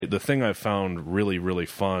The thing I've found really, really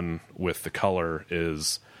fun with the color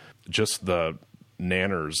is just the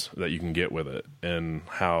nanners that you can get with it, and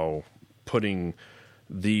how putting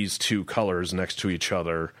these two colors next to each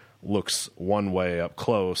other looks one way up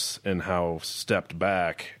close, and how stepped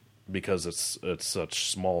back, because it's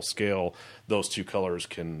such small scale, those two colors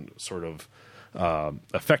can sort of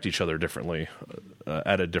affect each other differently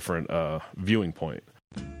at a different viewing point.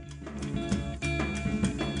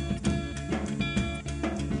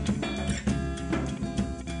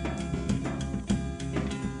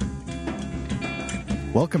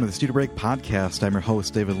 Welcome to the Studio Break Podcast. I'm your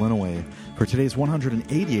host, David Linaway. For today's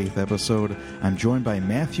 188th episode, I'm joined by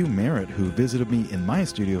Matthew Merritt, who visited me in my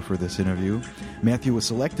studio for this interview. Matthew was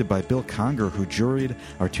selected by Bill Conger, who juried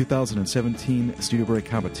our 2017 Studio Break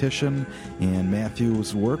competition, and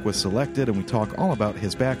Matthew's work was selected, and we talk all about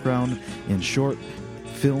his background in short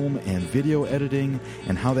film and video editing,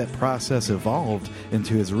 and how that process evolved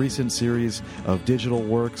into his recent series of digital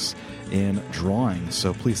works and drawings.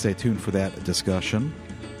 So please stay tuned for that discussion.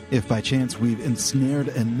 If by chance we've ensnared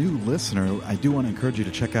a new listener, I do want to encourage you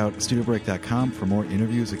to check out StudioBreak.com for more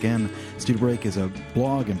interviews. Again, Studio Break is a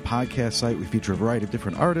blog and podcast site. We feature a variety of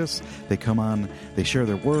different artists. They come on, they share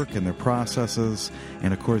their work and their processes.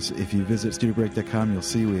 And of course, if you visit StudioBreak.com, you'll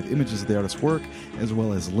see we have images of the artist's work, as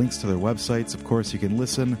well as links to their websites. Of course, you can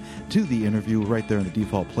listen to the interview right there in the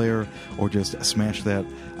default player, or just smash that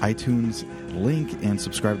iTunes link and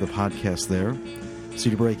subscribe to the podcast there.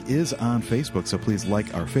 Studio Break is on Facebook, so please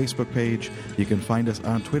like our Facebook page. You can find us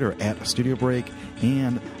on Twitter at Studio Break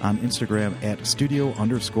and on Instagram at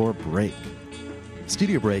Studio_Break.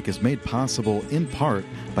 Studio Break is made possible in part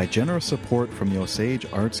by generous support from the Osage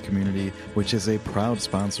Arts Community, which is a proud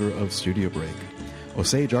sponsor of Studio Break.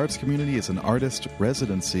 Osage Arts Community is an artist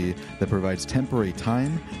residency that provides temporary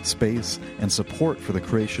time, space, and support for the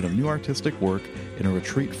creation of new artistic work in a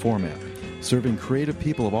retreat format, serving creative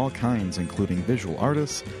people of all kinds, including visual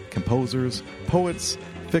artists, composers, poets,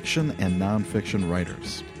 fiction and nonfiction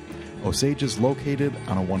writers. Osage is located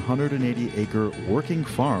on a 180-acre working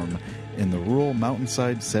farm in the rural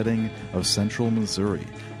mountainside setting of central Missouri,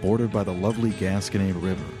 bordered by the lovely Gasconade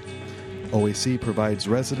River. OAC provides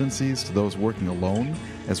residencies to those working alone,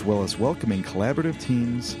 as well as welcoming collaborative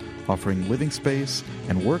teams, offering living space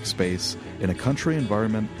and workspace in a country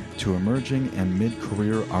environment to emerging and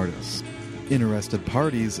mid-career artists. Interested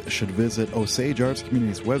parties should visit Osage Arts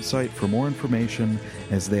Community's website for more information,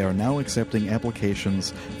 as they are now accepting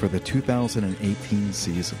applications for the 2018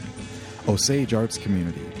 season. Osage Arts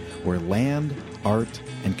Community, where land, art,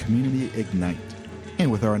 and community ignite.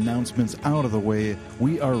 And with our announcements out of the way,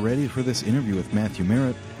 we are ready for this interview with Matthew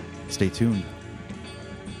Merritt. Stay tuned.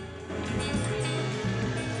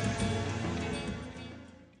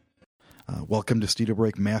 Welcome to Studio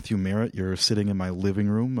Break, Matthew Merritt. You're sitting in my living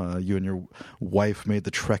room. You and your wife made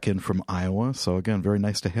the trek in from Iowa. So again, very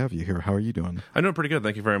nice to have you here. How are you doing? I'm doing pretty good.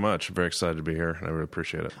 Thank you very much. I'm very excited to be here, and I really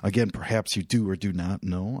appreciate it. Again, perhaps you do or do not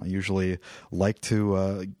know. I usually like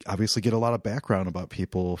to obviously get a lot of background about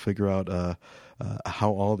people, figure out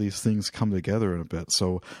how all these things come together in a bit.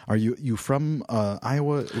 So are you from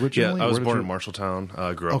Iowa originally? Yeah, I was born in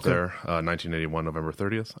Marshalltown. Grew up there, 1981, November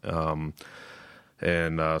 30th.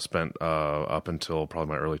 And spent up until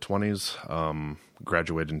probably my early 20s.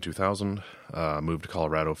 Graduated in 2000. Moved to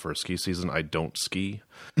Colorado for a ski season. I don't ski.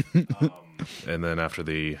 And then after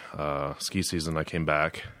the ski season, I came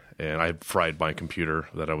back, and I fried my computer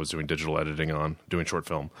that I was doing digital editing on, doing short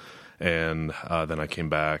film. And then I came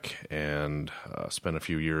back and spent a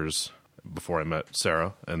few years before I met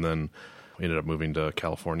Sarah. And then we ended up moving to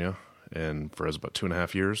California, and for about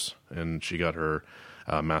 2.5 years. And she got her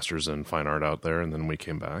master's in fine art out there, and then we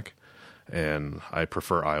came back. And I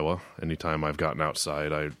prefer Iowa. Anytime I've gotten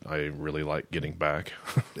outside, I really like getting back.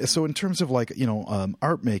 So in terms of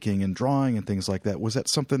art making and drawing and things like that, was that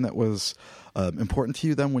something that was important to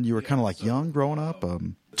you then when you were kind of like young growing up?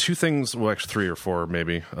 Two things, well, actually 3 or 4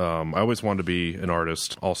 maybe. I always wanted to be an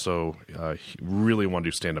artist. Also, really wanted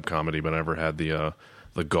to do stand-up comedy, but I never had the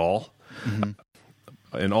gall. Mm-hmm.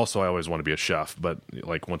 And also, I always want to be a chef, but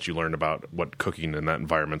like once you learn about what cooking in that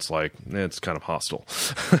environment's like, it's kind of hostile.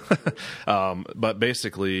 But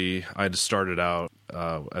basically, I just started out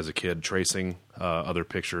as a kid tracing other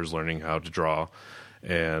pictures, learning how to draw,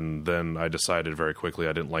 and then I decided very quickly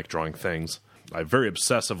I didn't like drawing things. I very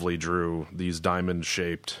obsessively drew these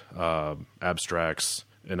diamond-shaped abstracts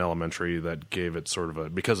in elementary that gave it sort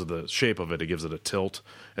of because of the shape of it, it gives it a tilt,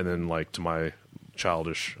 and then like to my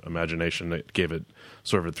childish imagination, it gave it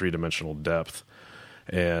sort of a 3-dimensional depth,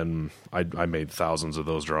 and I made thousands of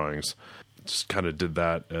those drawings. Just kind of did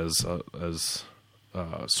that as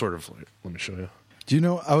sort of, let me show you. Do you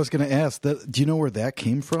know? I was going to ask that. Do you know where that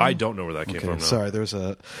came from? I don't know where that came from. No. Sorry,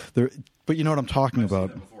 but you know what I'm talking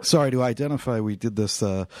about. Sorry, to identify, we did this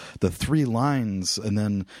the 3 lines, and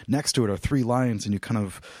then next to it are 3 lines, and you kind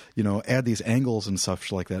of add these angles and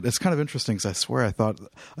stuff like that. It's kind of interesting because I swear I thought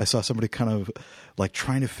I saw somebody kind of like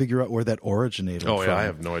trying to figure out where that originated. Oh from. yeah, I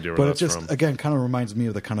have no idea where but that's it just from. Again kind of reminds me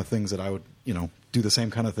of the kind of things that I would do the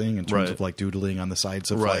same kind of thing in terms of like doodling on the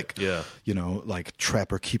sides of like like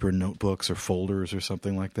trapper keeper notebooks or folders or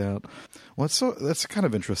something like that. Well, that's kind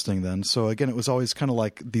of interesting then. So again, it was always kind of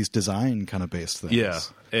like these design kind of based things. Yeah,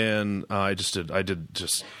 and I did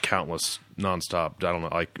just countless nonstop. I don't know,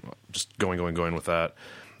 like just going with that.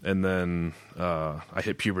 And then I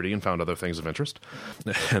hit puberty and found other things of interest.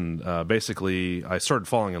 And basically, I started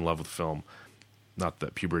falling in love with film. Not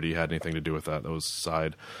that puberty had anything to do with that. That was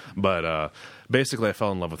side. But basically, I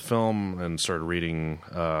fell in love with film and started reading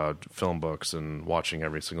film books and watching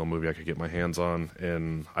every single movie I could get my hands on.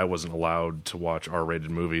 And I wasn't allowed to watch R-rated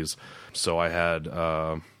movies. So I had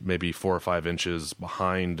maybe 4 or 5 inches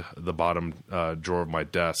behind the bottom drawer of my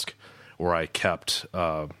desk where I kept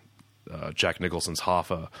Jack Nicholson's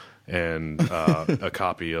Hoffa and a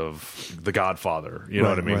copy of The Godfather. You know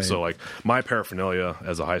what I mean? Right. So like my paraphernalia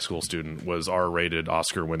as a high school student was R-rated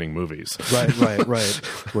Oscar-winning movies. Right.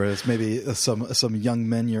 Whereas maybe some young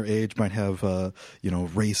men your age might have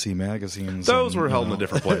racy magazines. Those were held in a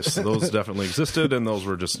different place. Those definitely existed, and those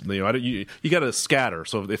were just you got to scatter.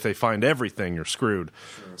 So if they find everything, you're screwed.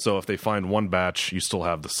 Sure. So if they find one batch, you still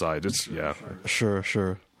have the side.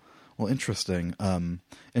 Sure. Well, interesting.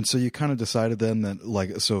 And so you kind of decided then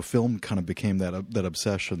that so film kind of became that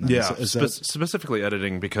obsession. Then. Yeah, is specifically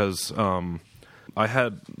editing, because I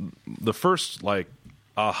had the first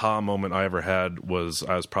aha moment I ever had was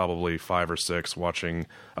I was probably 5 or 6 watching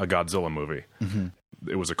a Godzilla movie. Mm-hmm.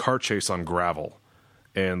 It was a car chase on gravel,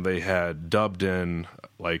 and they had dubbed in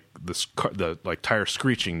the tire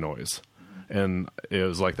screeching noise, and it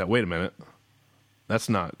was like that. Wait a minute. That's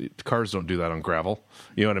not, cars don't do that on gravel.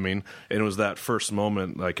 You know what I mean? And it was that first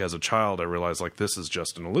moment, like as a child, I realized this is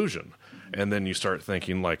just an illusion. And then you start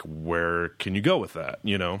thinking where can you go with that?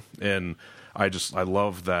 And I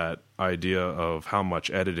love that idea of how much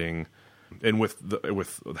editing, and with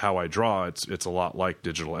how I draw, it's a lot like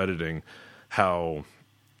digital editing, how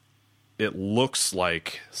it looks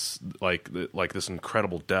like this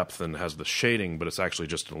incredible depth and has the shading, but it's actually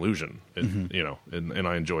just an illusion. And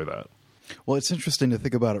I enjoy that. Well, it's interesting to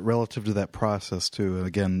think about it relative to that process, too. And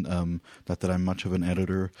again, not that I'm much of an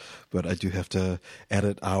editor, but I do have to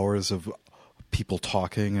edit hours of people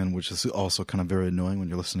talking, and which is also kind of very annoying when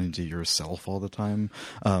you're listening to yourself all the time.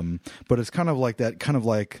 But it's kind of like that,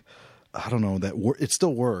 I don't know, it's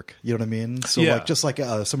still work. You know what I mean? So just like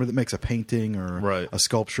somebody that makes a painting or a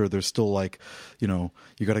sculpture, there's still you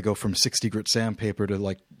got to go from 60 grit sandpaper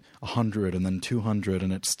to 100 and then 200,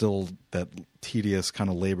 and it's still that tedious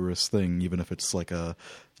kind of laborious thing, even if it's like a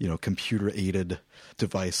computer aided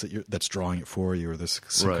device that's drawing it for you, or there's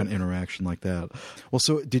some kind of interaction like that. Well,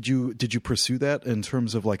 so did you pursue that in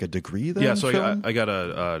terms of a degree then? Yeah, so I got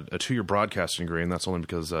a 2-year broadcasting degree, and that's only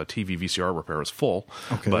because TV VCR repair was full.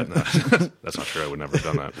 Okay. But that's not true. I would never have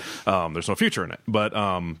done that. There's no future in it. But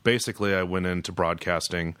basically, I went into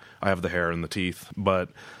broadcasting. I have the hair and the teeth, but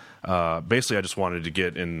basically, I just wanted to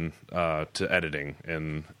get in to editing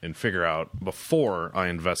and figure out before I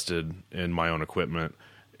invested in my own equipment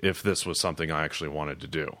if this was something I actually wanted to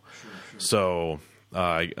do. Sure. So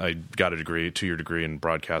I got a 2-year degree in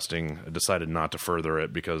broadcasting. I decided not to further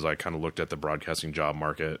it because I kind of looked at the broadcasting job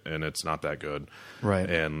market, and it's not that good. Right.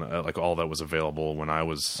 And all that was available when I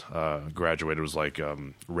was graduated was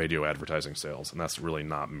radio advertising sales, and that's really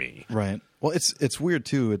not me. Right. Well, it's weird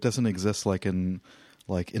too. It doesn't exist in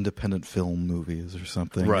independent film movies or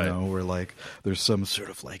something, right? Where there's some sort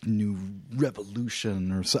of new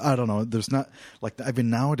revolution or I don't know. There's not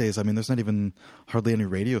nowadays. There's not even hardly any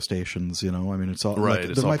radio stations. It's all right.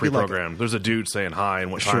 It's all pre-programmed. There's a dude saying hi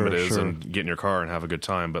and what time it is, and get in your car and have a good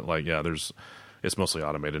time. But it's mostly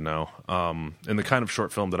automated now. And the kind of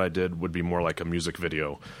short film that I did would be more like a music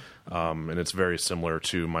video, and it's very similar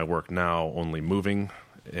to my work now, only moving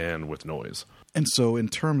and with noise. And so in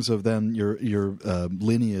terms of then your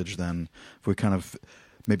lineage, then if we kind of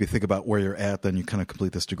maybe think about where you're at, then you kind of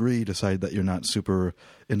complete this degree, decide that you're not super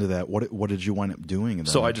into that. What did you wind up doing?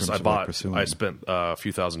 So I spent a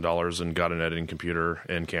few $1,000s and got an editing computer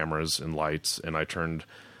and cameras and lights, and I turned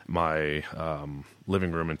my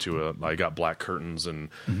living room into I got black curtains and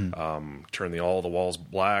turned all the walls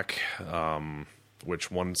black,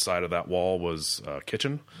 which one side of that wall was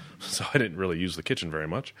kitchen. So I didn't really use the kitchen very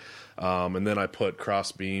much. And then I put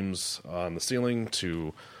cross beams on the ceiling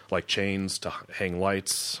to like chains to hang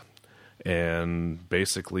lights, and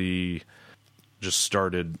basically just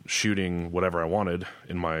started shooting whatever I wanted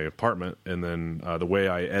in my apartment. And then the way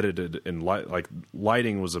I edited and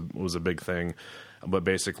lighting was a big thing, but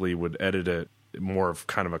basically would edit it more of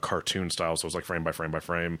kind of a cartoon style. So it was like frame by frame by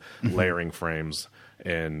frame, layering frames.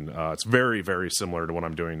 And it's very, very similar to what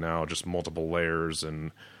I'm doing now, just multiple layers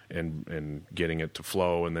and getting it to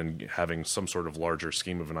flow, and then having some sort of larger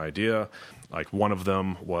scheme of an idea. Like one of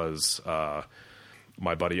them was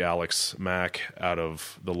my buddy Alex Mack. Out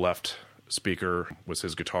of the left speaker was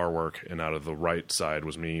his guitar work, and out of the right side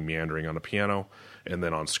was me meandering on a piano. And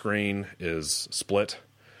then on screen is split,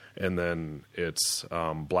 and then it's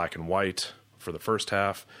black and white for the first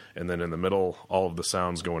half, and then in the middle all of the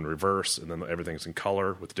sounds go in reverse, and then everything's in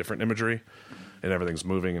color with different imagery, and everything's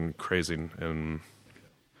moving and crazy. And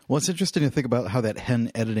well, it's interesting to think about how that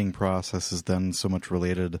hen editing process is then so much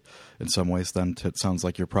related in some ways then to, it sounds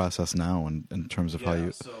like, your process now in terms of how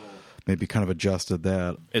you maybe kind of adjusted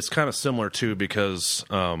that. It's kind of similar too, because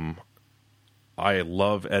I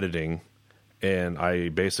love editing, and I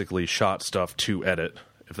basically shot stuff to edit,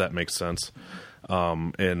 if that makes sense.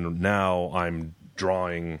 And now I'm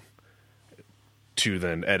drawing to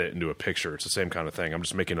then edit into a picture. It's the same kind of thing. I'm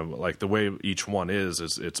just making like the way each one is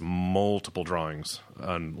it's multiple drawings,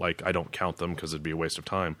 and like I don't count them because it'd be a waste of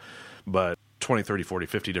time, but 20, 30, 40,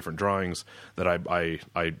 50 different drawings that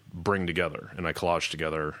I bring together and I collage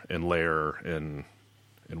together and layer and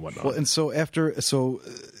whatnot. Well, and so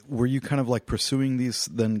were you kind of like pursuing these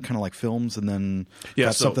then kind of like films, and then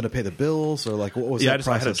got something to pay the bills, or like what was that process?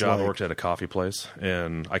 I had a job. Like? I worked at a coffee place,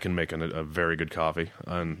 and I can make a very good coffee.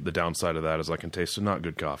 And the downside of that is I can taste a not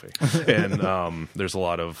good coffee. And there's a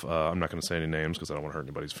lot of I'm not going to say any names because I don't want to hurt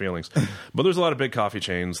anybody's feelings, but there's a lot of big coffee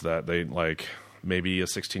chains that they like. Maybe a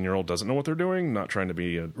 16-year-old doesn't know what they're doing. Not trying to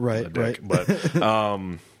be a dick, but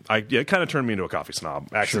it kind of turned me into a coffee snob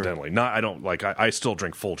accidentally. Sure. I still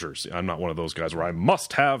drink Folgers. I'm not one of those guys where I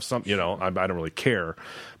must have some. I don't really care.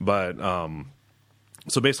 But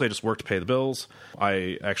so basically, I just worked to pay the bills.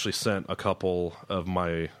 I actually sent a couple of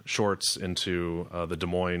my shorts into the Des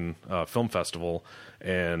Moines Film Festival,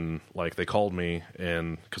 and like they called me,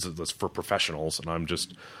 and because it's for professionals, and I'm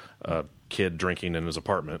just a kid drinking in his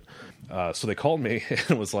apartment. So they called me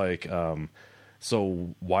and was like,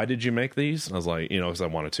 so why did you make these? And I was like, because I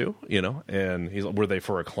wanted to, and he's like, were they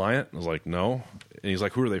for a client? I was like, no. And he's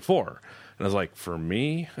like, who are they for? And I was like, for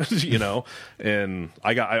me, and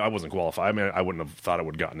I wasn't qualified. I mean, I wouldn't have thought I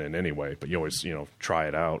would have gotten in anyway, but you always, try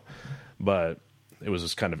it out. But it was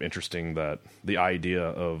just kind of interesting that the idea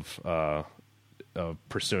of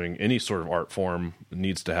pursuing any sort of art form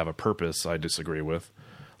needs to have a purpose. I disagree with.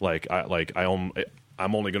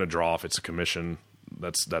 I'm only going to draw if it's a commission.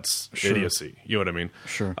 That's sure. Idiocy. You know what I mean?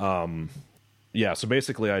 Sure. So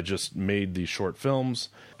basically I just made these short films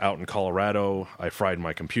out in Colorado. I fried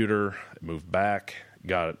my computer, moved back,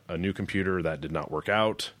 got a new computer that did not work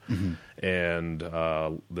out. Mm-hmm. And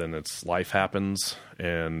then life happens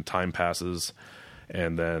and time passes.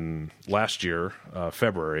 And then last year,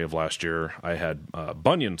 February of last year, I had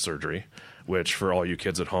bunion surgery, which for all you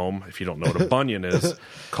kids at home, if you don't know what a bunion is,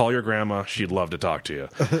 call your grandma. She'd love to talk to you.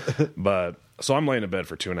 But so I'm laying in bed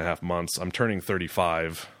for 2.5 months. I'm turning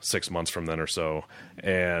 35 6 months from then or so.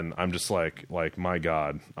 And I'm just like, my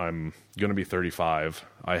God, I'm going to be 35.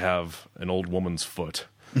 I have an old woman's foot.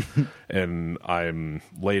 And I'm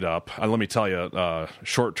laid up. Let me tell you,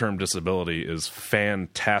 short-term disability is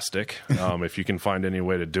fantastic. If you can find any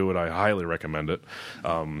way to do it, I highly recommend it.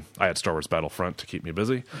 I had Star Wars Battlefront to keep me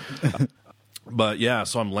busy. But yeah,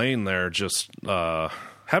 so I'm laying there just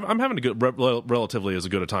I'm having a good, relatively as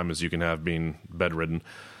good a time as you can have being bedridden.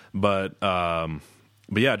 But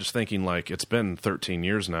yeah, just thinking like it's been 13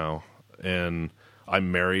 years now, and I'm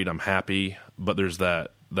married, I'm happy, but there's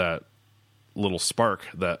that little spark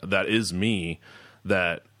that is me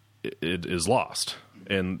that it is lost,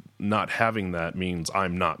 and not having that means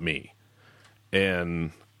I'm not me.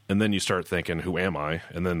 And then you start thinking, who am I?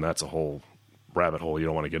 And then that's a whole rabbit hole you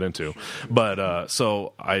don't want to get into. But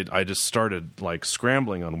so I just started like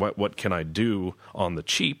scrambling on what can I do on the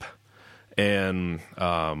cheap. And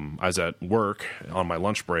I was at work on my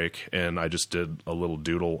lunch break, and I just did a little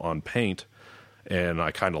doodle on paint, and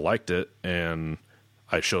I kind of liked it, and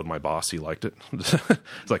I showed my boss. He liked it. He's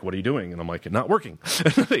like, what are you doing? And I'm like, not working,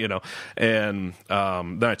 And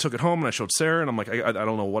then I took it home and I showed Sarah, and I'm like, I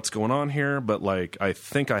don't know what's going on here, but like, I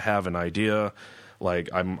think I have an idea. Like,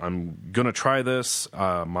 I'm going to try this.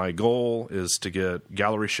 My goal is to get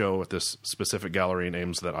gallery show at this specific gallery in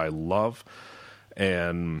Ames that I love.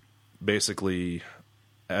 And basically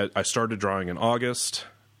I started drawing in August,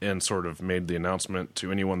 and sort of made the announcement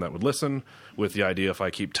to anyone that would listen, with the idea if I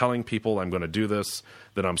keep telling people I'm going to do this,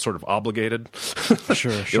 then I'm sort of obligated.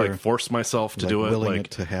 Sure. Like force myself to do it. Willing like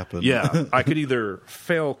it to happen. Yeah, I could either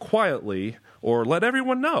fail quietly or let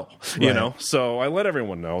everyone know. You Right. know, so I let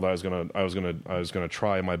everyone know that I was gonna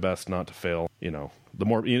try my best not to fail. You know, the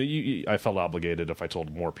more I felt obligated if I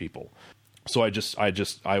told more people. So I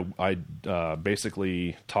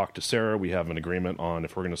basically talked to Sarah. We have an agreement on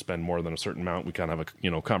if we're going to spend more than a certain amount, we kind of have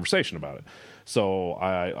a conversation about it. So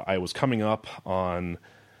I was coming up on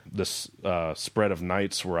this spread of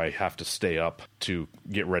nights where I have to stay up to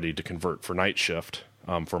get ready to convert for night shift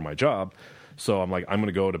for my job. So I'm like, I'm going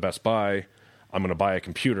to go to Best Buy. I'm going to buy a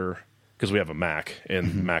computer because we have a Mac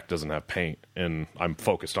and Mac doesn't have Paint, and I'm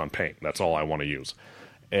focused on Paint. That's all I want to use.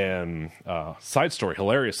 And side story,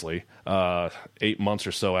 hilariously, 8 months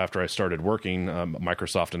or so after I started working,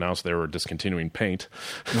 Microsoft announced they were discontinuing Paint.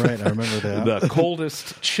 Right, I remember that. The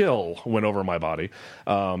coldest chill went over my body.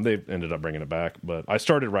 They ended up bringing it back, but I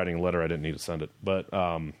started writing a letter. I didn't need to send it. But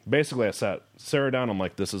basically, I sat Sarah down. I'm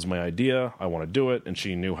like, this is my idea. I want to do it. And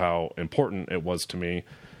she knew how important it was to me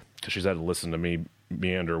because she's had to listen to me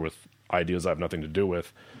meander with ideas I have nothing to do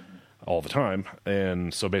with all the time.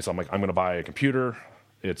 And so basically, I'm like, I'm going to buy a computer.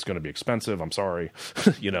 It's going to be expensive. I'm sorry,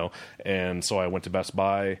 And so I went to Best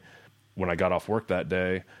Buy when I got off work that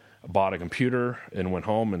day, bought a computer, and went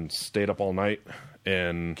home and stayed up all night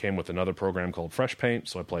and came with another program called Fresh Paint.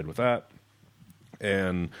 So I played with that.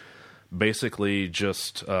 And basically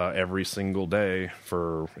just every single day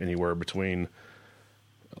for anywhere between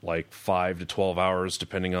like 5 to 12 hours,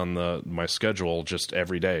 depending on my schedule, just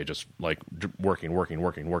every day, just like working.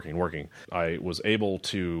 I was able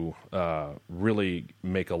to really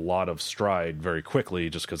make a lot of stride very quickly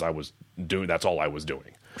just because that's all I was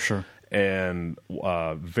doing. Sure. And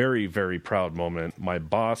very, very proud moment. My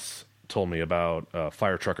boss told me about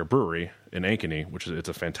Fire Trucker Brewery in Ankeny, it's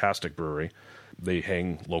a fantastic brewery. They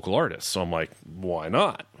hang local artists. So I'm like, why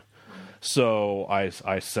not? So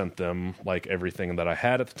I sent them like everything that I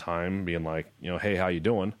had at the time, being like, hey, how you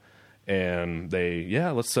doing? And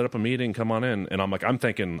let's set up a meeting, come on in. And I'm like, I'm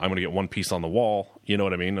thinking I'm going to get one piece on the wall, you know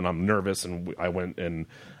what I mean? And I'm nervous. And I went and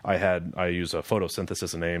I use a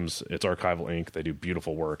photosynthesis of names. It's Archival Ink. They do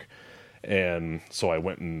beautiful work. And so I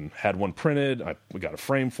went and had one printed. We got a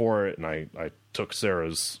frame for it. And I took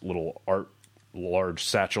Sarah's little large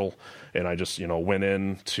satchel, and I just, went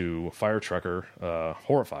in to Fire Trucker,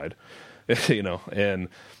 horrified. And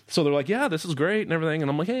so they're like, yeah, this is great and everything. And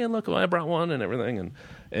I'm like, hey, look, I brought one and everything.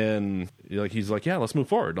 And he's like, yeah, let's move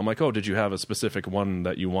forward. I'm like, oh, did you have a specific one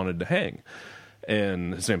that you wanted to hang?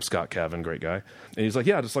 And his name's Scott Cavan, great guy. And he's like,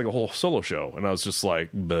 yeah, just like a whole solo show. And I was just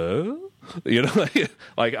like, buh?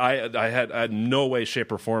 Like I had no way,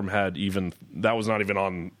 shape, or form that was not even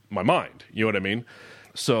on my mind. You know what I mean?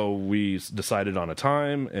 So we decided on a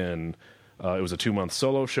time, and it was a 2-month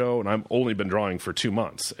solo show, and I've only been drawing for 2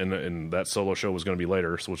 months, and that solo show was going to be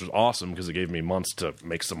later, which was awesome because it gave me months to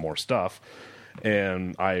make some more stuff.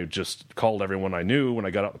 And I just called everyone I knew when I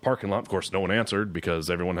got out the parking lot. Of course, no one answered because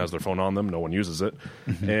everyone has their phone on them. No one uses it.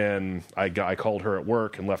 Mm-hmm. And I called her at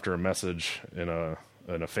work and left her a message in a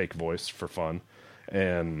fake voice for fun.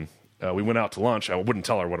 And we went out to lunch. I wouldn't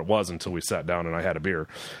tell her what it was until we sat down and I had a beer.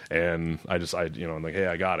 And I'm like, hey,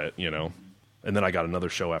 I got it, And then I got another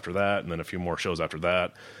show after that, and then a few more shows after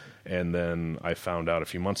that. And then I found out a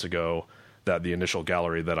few months ago that the initial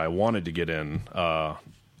gallery that I wanted to get in, I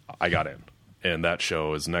got in. And that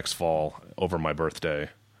show is next fall over my birthday,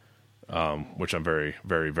 which I'm very,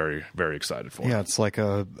 very, very, very excited for. Yeah, it's like,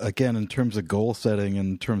 again, in terms of goal setting,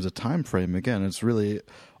 in terms of time frame, again, it's really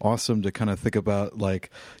awesome to kind of think about,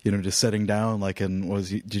 like, just setting down, like,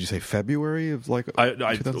 did you say February of, like,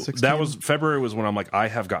 2016? February was when I'm like, I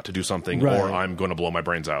have got to do something or I'm going to blow my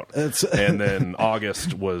brains out. And then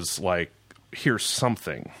August was like, here's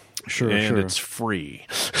something. Sure, and it's free,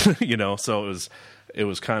 so it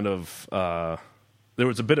was kind of, there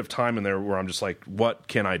was a bit of time in there where I'm just like, what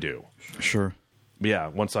can I do? Sure. But yeah,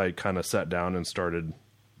 once I kind of sat down and started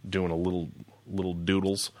doing a little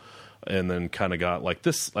doodles, and then kind of got like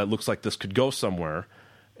this, it looks like this could go somewhere,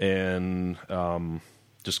 and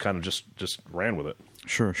just kind of just ran with it.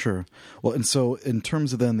 Sure. Well, and so in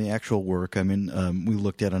terms of then the actual work, I mean, we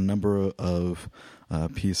looked at a number of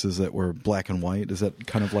pieces that were black and white. Is that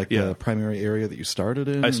kind of like the primary area that you started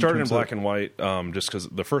in? I started in black and white just because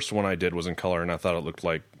the first one I did was in color, and I thought it looked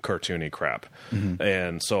like cartoony crap. Mm-hmm.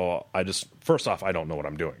 And so first off, I don't know what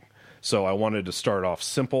I'm doing. So I wanted to start off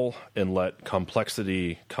simple and let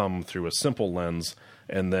complexity come through a simple lens,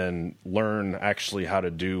 and then learn actually how to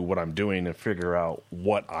do what I'm doing and figure out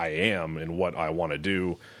what I am and what I want to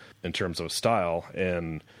do. in terms of style,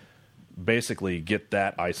 and basically get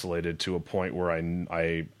that isolated to a point where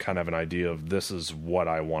I kind of have an idea of this is what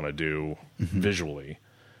I want to do visually.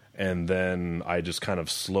 And then I just kind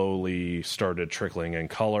of slowly started trickling in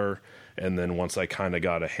color. And then once I kind of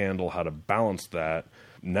got a handle how to balance that,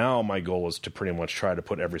 now my goal is to pretty much try to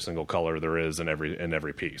put every single color there is in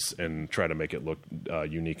every piece and try to make it look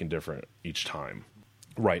unique and different each time.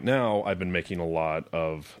 Right now, I've been making a lot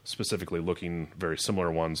of specifically looking very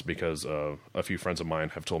similar ones because a few friends of mine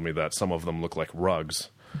have told me that some of them look like rugs.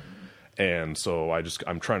 And so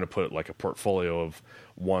I'm trying to put like a portfolio of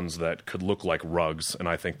ones that could look like rugs, and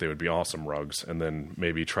I think they would be awesome rugs, and then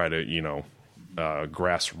maybe try to,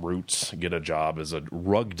 grassroots get a job as a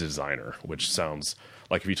rug designer, which sounds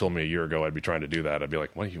like if you told me a year ago I'd be trying to do that, I'd be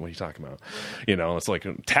like, what are you talking about? It's like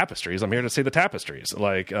tapestries. I'm here to say the tapestries.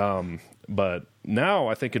 But now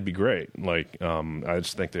I think it'd be great. I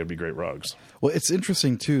just think they'd be great rugs. Well, it's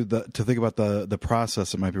interesting too to think about the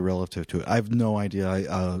process that might be relative to it. I have no idea.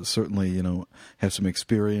 I certainly have some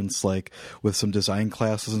experience with some design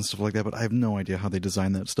classes and stuff like that, but I have no idea how they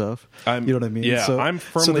design that stuff. You know what I mean? Yeah, I'm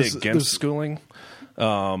firmly against schooling.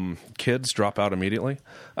 Kids drop out immediately.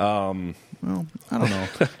 Well, I don't know.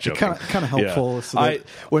 kind of helpful. Yeah. So that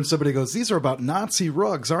when somebody goes, "These are about Nazi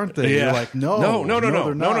rugs, aren't they?" Yeah. You're like, "No, they're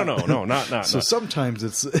not. No, not." So sometimes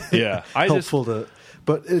it's helpful to.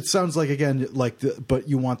 But it sounds like again, but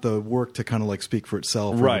you want the work to kind of speak for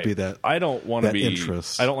itself, right? To be that I don't want to be.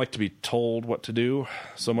 Interest. I don't like to be told what to do.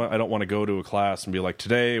 So I don't want to go to a class and be like,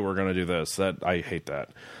 "Today we're going to do this." I hate that.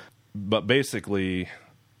 But basically,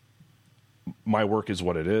 my work is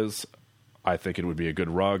what it is. I think it would be a good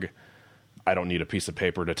rug. I don't need a piece of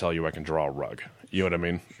paper to tell you I can draw a rug. You know what I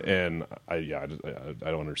mean? And I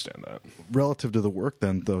don't understand that. Relative to the work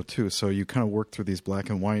then, though, too, so you kind of worked through these black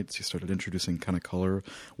and whites. You started introducing kind of color.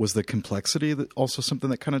 Was the complexity also something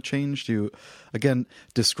that kind of changed? You, again,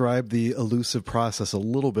 describe the elusive process a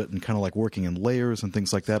little bit and kind of working in layers and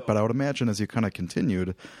things like that. But I would imagine as you kind of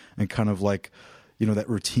continued and kind of that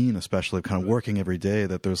routine, especially kind of working every day,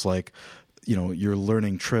 that there's you're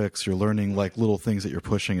learning tricks, you're learning little things that you're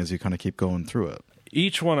pushing as you kind of keep going through it.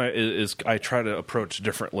 Each one I try to approach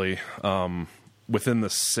differently within the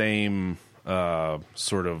same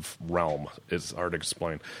sort of realm. It's hard to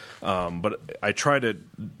explain. But I try to,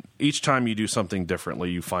 each time you do something differently,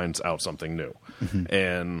 you find out something new. Mm-hmm.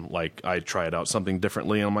 And I tried out something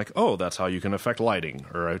differently and I'm like, oh, that's how you can affect lighting.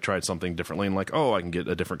 Or I tried something differently and oh, I can get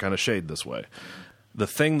a different kind of shade this way. The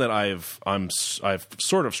thing that I've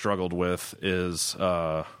sort of struggled with is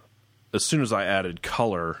as soon as I added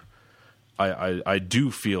color, I do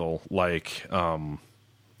feel like some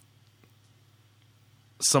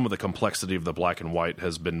of the complexity of the black and white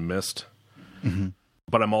has been missed. Mm-hmm.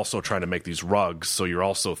 But I'm also trying to make these rugs, so you're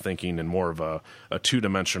also thinking in more of a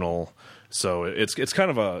two-dimensional. So it's kind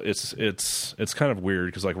of it's kind of weird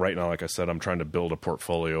because right now, like I said, I'm trying to build a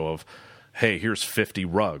portfolio of, hey, here's 50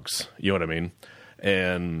 rugs. You know what I mean?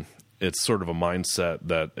 And it's sort of a mindset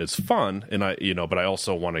that is fun, and but I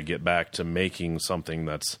also want to get back to making something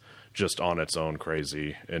that's just on its own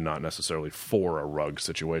crazy and not necessarily for a rug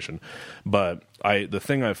situation. But the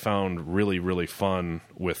thing I've found really, really fun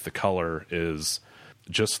with the color is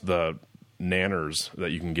just the nanners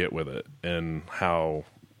that you can get with it, and how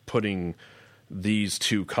putting these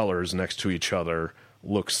two colors next to each other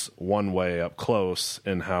looks one way up close,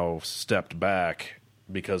 and how stepped back,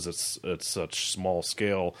 because it's such small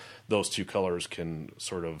scale, those two colors can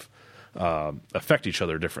sort of affect each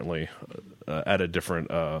other differently at a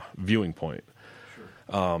different viewing point.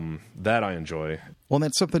 Sure. That I enjoy. Well, and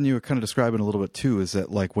that's something you were kind of describing a little bit too, is that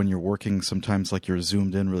when you're working, sometimes you're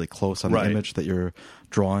zoomed in really close on the image that you're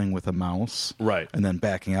drawing with a mouse, right, and then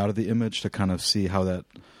backing out of the image to kind of see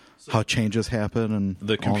how changes happen. And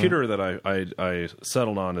the computer that I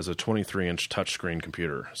settled on is a 23-inch touchscreen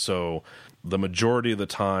computer. So the majority of the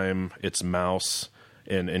time it's mouse,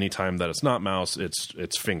 and any time that it's not mouse,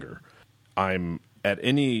 it's finger. I'm at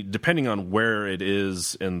depending on where it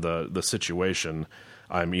is in the situation,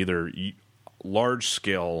 I'm either large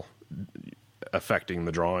scale affecting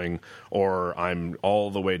the drawing, or I'm all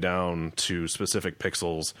the way down to specific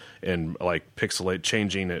pixels and pixelate,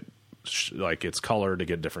 changing it its color to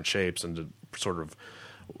get different shapes and to sort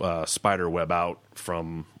of spider web out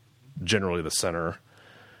from generally the center.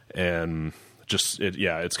 And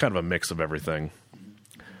it's kind of a mix of everything.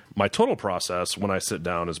 My total process when I sit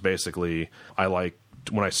down is basically,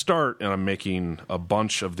 when I start and I'm making a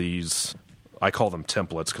bunch of these, I call them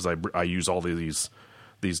templates because I use all these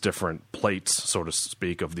different plates, so to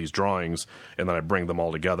speak, of these drawings, and then I bring them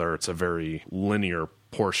all together. It's a very linear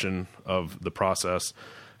portion of the process.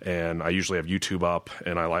 and I usually have YouTube up,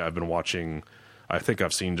 and I've been watching. I think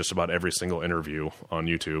I've seen just about every single interview on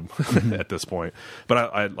YouTube at this point.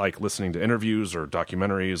 But I like listening to interviews or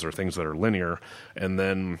documentaries or things that are linear, and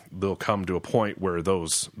then they'll come to a point where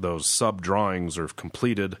those sub drawings are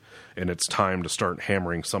completed, and it's time to start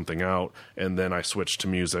hammering something out, and then I switch to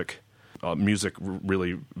music. Music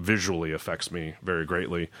really visually affects me very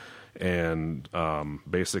greatly, and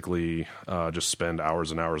basically just spend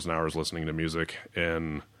hours and hours and hours listening to music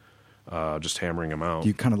and just hammering them out. Do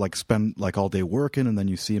you kind of like spend like all day working, and then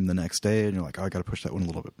you see them the next day, and you're like, oh, I got to push that one a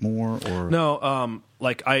little bit more? Or no,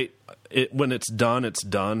 like when it's done,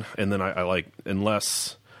 and then I like,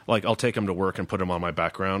 unless like I'll take them to work and put them on my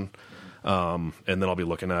background, and then I'll be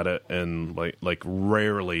looking at it, and like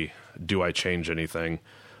rarely do I change anything,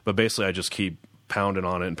 but basically I just keep pounding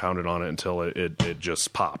on it until it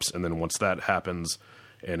just pops, and then once that happens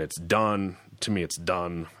and it's done. To me, it's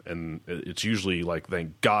done, and it's usually like,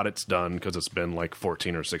 thank God it's done, because it's been like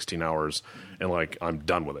 14 or 16 hours, and like I'm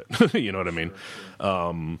done with it. You know what I mean?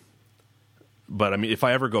 Sure. But I mean, if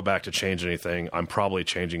I ever go back to change anything, I'm probably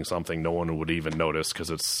changing something no one would even notice,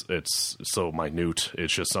 because it's so minute.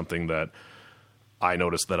 It's just something that I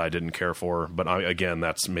noticed that I didn't care for. But again,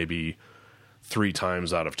 that's maybe 3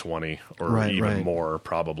 times out of 20 or even more,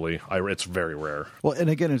 probably. It's very rare. Well, and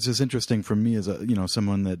again, it's just interesting for me as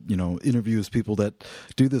someone that, interviews people that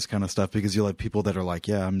do this kind of stuff, because you'll have people that are like,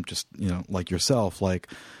 yeah, I'm just, like yourself, like,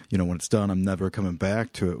 when it's done, I'm never coming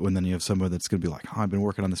back to it. And then you have someone that's going to be like, oh, I've been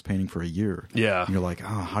working on this painting for a year. Yeah. And you're like, oh,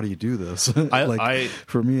 how do you do this?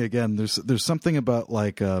 For me, again, there's something about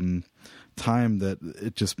like, time that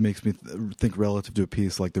it just makes me think relative to a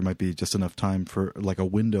piece, like there might be just enough time for like a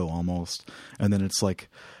window almost, and then it's like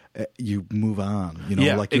you move on,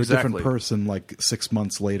 like you're a different person like 6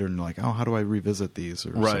 months later, and you're like, oh, how do I revisit these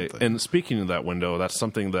or something? And speaking of that window, that's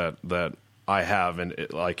something that I have, and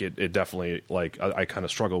it definitely, like I kind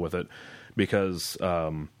of struggle with it, because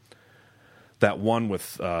that one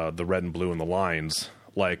with the red and blue and the lines,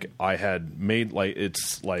 like I had made, like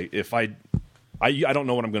it's like if I don't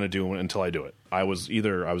know what I'm going to do until I do it. I was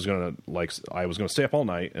going to stay up all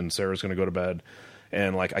night, and Sarah's going to go to bed,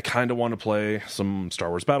 and like I kind of want to play some Star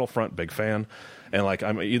Wars Battlefront, big fan, and like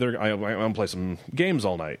I'm going to play some games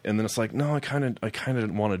all night, and then it's like, no, I kind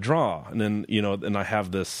of want to draw, and then and I have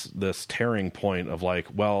this tearing point of like,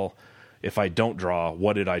 well, if I don't draw,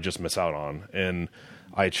 what did I just miss out on? And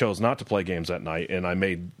I chose not to play games at night, and I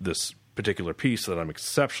made this particular piece that I'm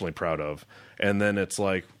exceptionally proud of, and then it's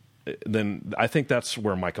like. Then I think that's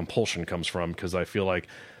where my compulsion comes from, because I feel like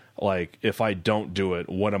if I don't do it,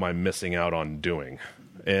 what am I missing out on doing?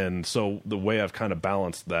 And so the way I've kind of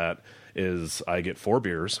balanced that is I get 4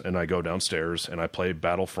 beers and I go downstairs and I play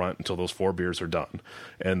Battlefront until those 4 beers are done,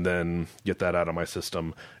 and then get that out of my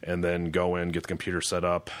system, and then go in, get the computer set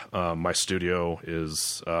up. My studio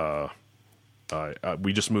is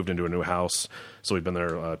we just moved into a new house, so we've been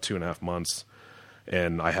there 2.5 months.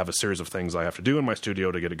 And I have a series of things I have to do in my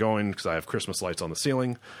studio to get it going, because I have Christmas lights on the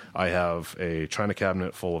ceiling. I have a china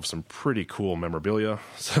cabinet full of some pretty cool memorabilia.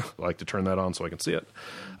 So I like to turn that on so I can see it.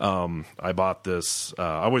 I bought this.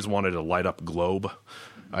 I always wanted a light-up globe.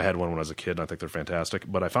 I had one when I was a kid, and I think they're fantastic.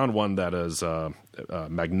 But I found one that is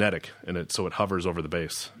magnetic, and so it hovers over the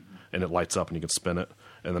base, and it lights up, and you can spin it.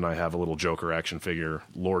 And then I have a little Joker action figure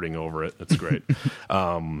lording over it. It's great.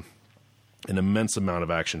 An immense amount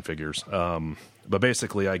of action figures. But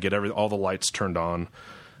basically, I get all the lights turned on.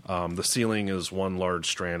 The ceiling is one large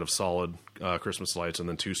strand of solid Christmas lights, and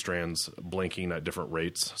then 2 strands blinking at different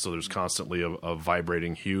rates. So there's constantly a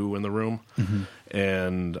vibrating hue in the room. Mm-hmm.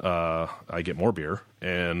 And I get more beer,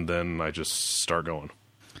 and then I just start going.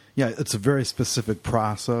 Yeah, it's a very specific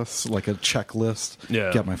process, like a checklist.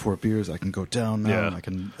 Yeah. Got my 4 beers, I can go down now. Yeah. And I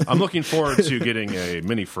can. I'm looking forward to getting a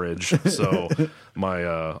mini fridge. So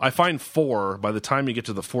I find 4. By the time you get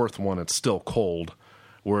to the 4th one, it's still cold.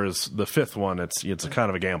 Whereas the 5th one, it's kind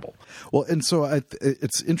of a gamble. Well, and so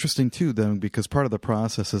it's interesting too, then, because part of the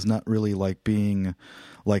process is not really like being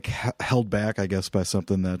like held back, I guess, by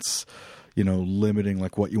something that's limiting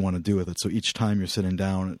like what you want to do with it. So each time you're sitting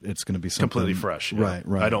down, it's going to be something completely fresh. Yeah.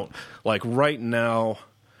 Right. I don't like right now.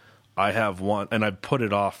 I have one, and I put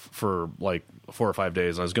it off for like 4 or 5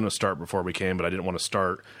 days. I was going to start before we came, but I didn't want to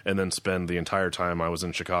start and then spend the entire time I was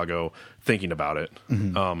in Chicago thinking about it.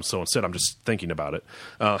 Mm-hmm. So instead, I'm just thinking about it.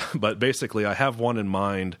 But basically, I have one in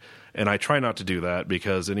mind, and I try not to do that,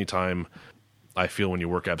 because anytime I feel when you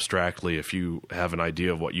work abstractly, if you have an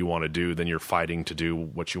idea of what you want to do, then you're fighting to do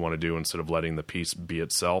what you want to do instead of letting the piece be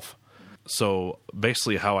itself. So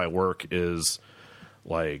basically how I work is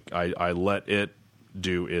like I let it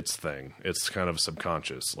do its thing. It's kind of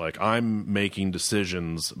subconscious. Like, I'm making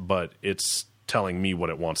decisions, but it's telling me what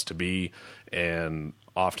it wants to be. And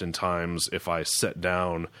oftentimes, if I sit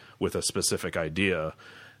down with a specific idea,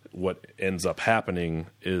 what ends up happening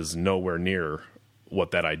is nowhere near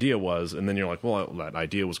what that idea was. And then you're like, well, that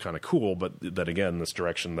idea was kind of cool, but then again, this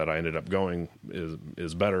direction that I ended up going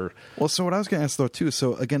is better. Well, so what I was going to ask though too,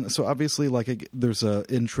 so obviously like there's a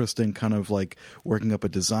interest in kind of like working up a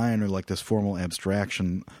design or like this formal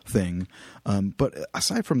abstraction thing. But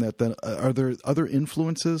aside from that, then are there other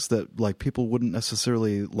influences that like people wouldn't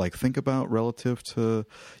necessarily like think about relative to,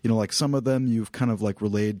 like some of them you've kind of like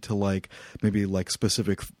relayed to like maybe like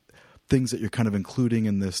specific things that you're kind of including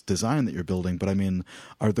in this design that you're building, but I mean,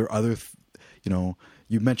 are there other,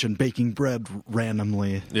 you mentioned baking bread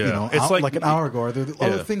randomly, it's like an hour ago. Are there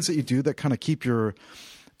other things that you do that kind of keep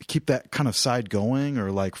that kind of side going,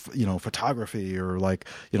 or like, photography, or like,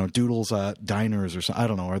 doodles at diners or something? I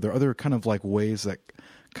don't know. Are there other kind of like ways that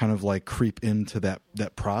kind of like creep into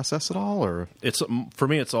that process at all? Or for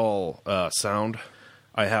me, it's all sound.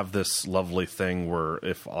 I have this lovely thing where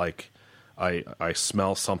if like, I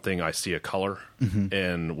smell something, I see a color,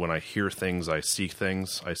 and when I hear things, I see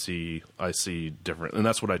things. I see different, and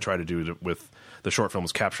that's what I try to do with the short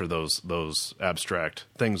films: capture those abstract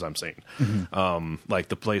things I'm seeing. Like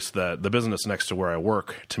the business next to where I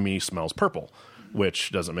work, to me, smells purple,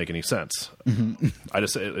 which doesn't make any sense. I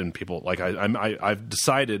just, and people like I've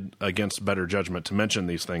decided against better judgment to mention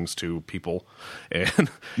these things to people, and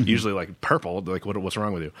usually like purple, like what's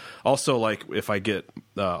wrong with you? Also, like if I get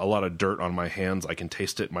a lot of dirt on my hands, I can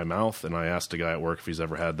taste it in my mouth. And I asked a guy at work if he's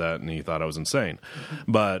ever had that, and he thought I was insane.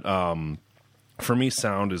 But for me,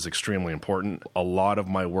 sound is extremely important. A lot of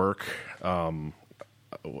my work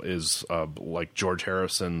is like George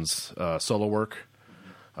Harrison's solo work.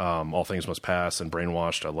 All Things Must Pass and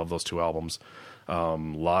Brainwashed. I love those two albums. A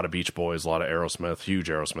lot of Beach Boys, a lot of Aerosmith. Huge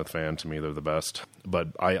Aerosmith fan. To me, they're the best. But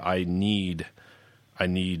I need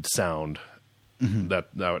sound.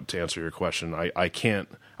 That to answer your question, I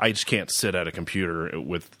just can't sit at a computer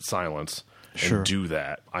with silence and do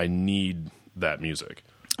that. I need that music.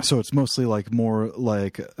 So it's mostly like more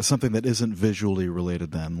like something that isn't visually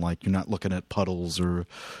related then, like you're not looking at puddles or,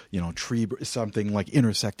 something like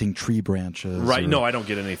intersecting tree branches. Right. No, I don't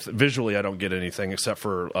get anything. Visually, I don't get anything except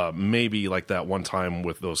for maybe like that one time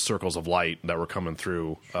with those circles of light that were coming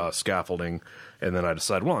through scaffolding. And then I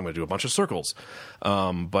decided, well, I'm going to do a bunch of circles.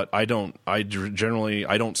 But I don't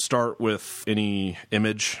start with any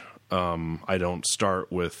image. I don't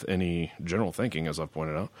start with any general thinking, as I've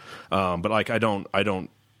pointed out. But like,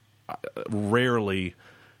 rarely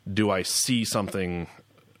do I see something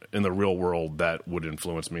in the real world that would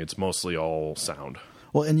influence me. It's mostly all sound.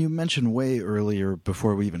 Well, and you mentioned way earlier,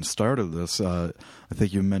 before we even started this, I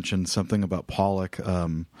think you mentioned something about Pollock.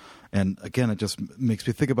 And again, it just makes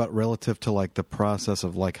me think about relative to like the process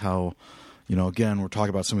of like how, again, we're talking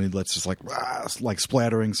about somebody that's just like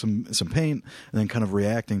splattering some paint and then kind of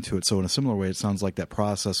reacting to it. So in a similar way, it sounds like that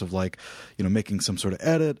process of like, making some sort of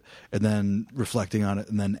edit and then reflecting on it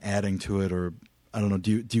and then adding to it. Or I don't know,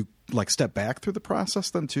 do you like step back through the process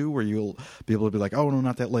then too, where you'll be able to be like, oh no,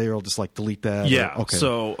 not that layer, I'll just like delete that? Yeah. Okay.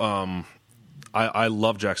 So I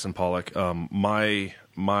love Jackson Pollock. The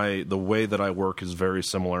way that I work is very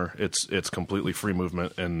similar. It's completely free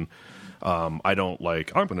movement, and I don't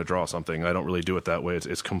like, I'm going to draw something. I don't really do it that way.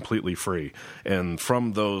 It's completely free. And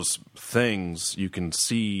from those things, you can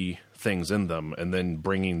see things in them and then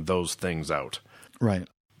bringing those things out. Right.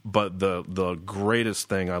 But the greatest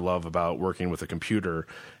thing I love about working with a computer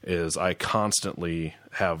is I constantly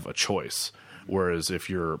have a choice. Whereas if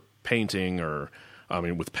you're painting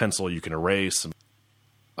with pencil, you can erase.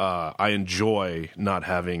 I enjoy not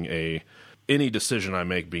having any decision I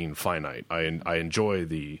make being finite. I enjoy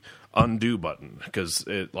the undo button because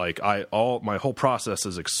my whole process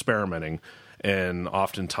is experimenting, and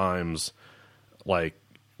oftentimes, like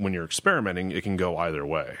when you're experimenting, it can go either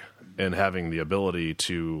way. And having the ability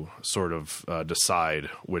to sort of decide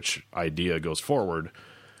which idea goes forward,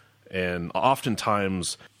 and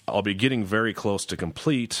oftentimes I'll be getting very close to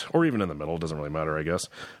complete, or even in the middle. It doesn't really matter, I guess.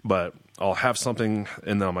 But I'll have something,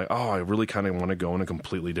 and then I'm like, oh, I really kind of want to go in a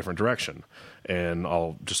completely different direction. And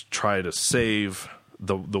I'll just try to save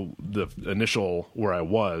the initial where I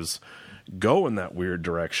was, go in that weird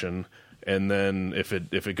direction, and then if it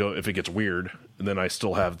gets weird, then I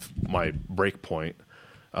still have my break point.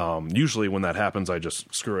 Usually when that happens, I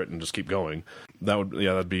just screw it and just keep going.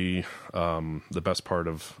 That'd be the best part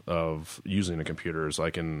of using a computer is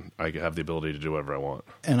I have the ability to do whatever I want.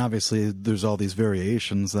 And obviously there's all these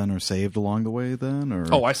variations then are saved along the way then, or?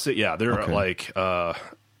 Oh, I see. Yeah. They're okay. like,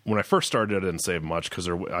 when I first started, I didn't save much because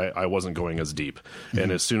I wasn't going as deep.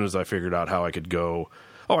 And as soon as I figured out how I could go,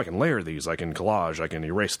 I can layer these, I can collage, I can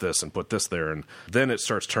erase this and put this there. And then it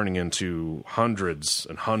starts turning into hundreds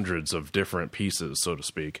and hundreds of different pieces, so to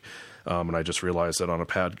speak. And I just realized that on a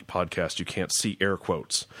podcast, you can't see air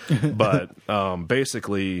quotes. But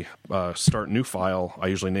basically, start new file. I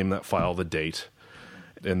usually name that file the date.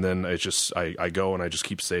 And then it's just I go and I just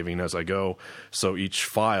keep saving as I go. So each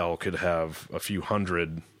file could have a few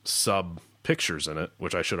hundred sub pictures in it,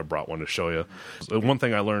 which I should have brought one to show you. So one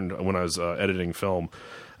thing I learned when I was editing film,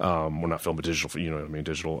 well, not film, but digital, you know what I mean,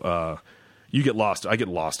 digital, you get lost. I get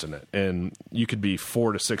lost in it. And you could be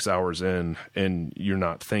 4 to 6 hours in and you're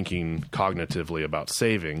not thinking cognitively about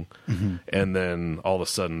saving. And then all of a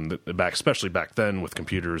sudden, especially back then with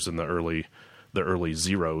computers in the early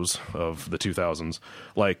zeros of the 2000s,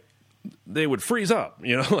 like they would freeze up,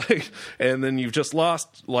 you know, like, and then you've just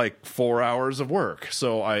lost like 4 hours of work.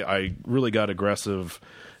 So I really got aggressive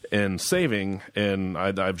in saving, and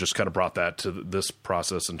I've just kind of brought that to this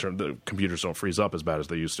process in terms the computers don't freeze up as bad as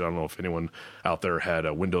they used to. I don't know if anyone out there had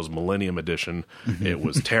a Windows Millennium Edition. It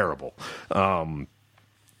was terrible. But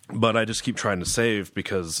I just keep trying to save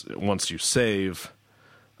because once you save,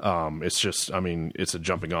 it's just, I mean, it's a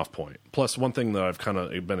jumping off point. Plus, one thing that I've kind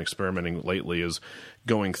of been experimenting lately is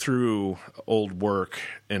going through old work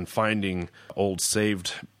and finding old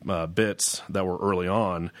saved bits that were early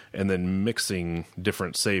on and then mixing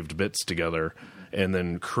different saved bits together and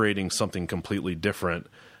then creating something completely different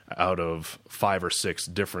out of 5 or 6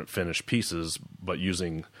 different finished pieces, but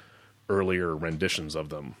using earlier renditions of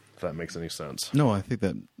them, if that makes any sense. No, I think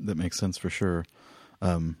that makes sense for sure.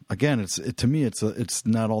 Again, to me, it's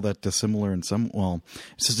not all that dissimilar in some. Well,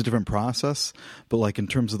 it's just a different process. But like in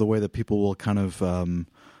terms of the way that people will kind of,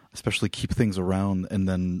 especially keep things around and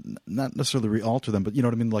then not necessarily re-alter them, but you know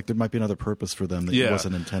what I mean. Like there might be another purpose for them that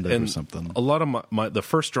wasn't intended or something. A lot of the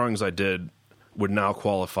first drawings I did would now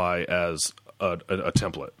qualify as a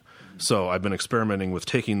template. So I've been experimenting with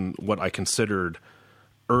taking what I considered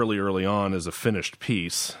early on as a finished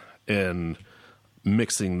piece and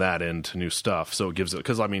mixing that into new stuff. So it gives it,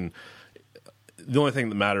 because I mean, the only thing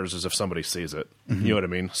that matters is if somebody sees it. You know what I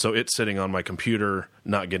mean? So it's sitting on my computer,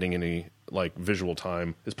 not getting any like visual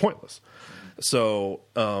time is pointless. So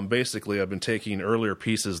basically I've been taking earlier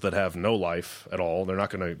pieces that have no life at all. They're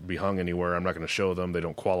not going to be hung anywhere. I'm not going to show them. They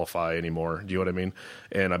don't qualify anymore. Do you know what I mean?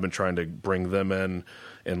 And I've been trying to bring them in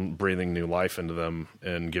and breathing new life into them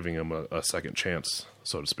and giving them a second chance,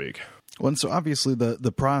 so to speak. Well, and so obviously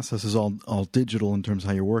the process is all digital in terms of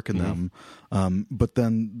how you're working them, but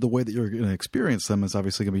then the way that you're going to experience them is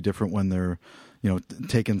obviously going to be different when they're, you know,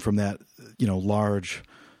 taken from that, you know, large,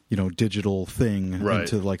 you know, digital thing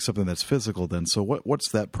into like something that's physical then. So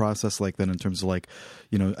what's that process like then in terms of like,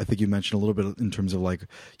 you know, I think you mentioned a little bit in terms of like,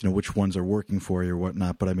 you know, which ones are working for you or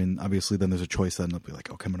whatnot. But I mean, obviously then there's a choice then they'll be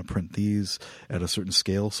like, okay, I'm going to print these at a certain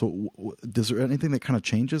scale. So is there anything that kind of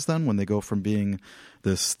changes then when they go from being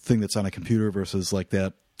this thing that's on a computer versus like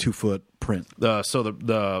that 2-foot print? So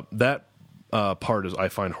that part is I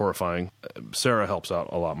find horrifying. Sarah helps out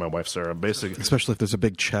a lot. My wife Sarah, basically, especially if there's a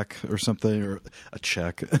big check or something or a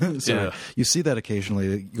check. So you see that occasionally.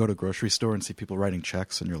 You go to a grocery store and see people writing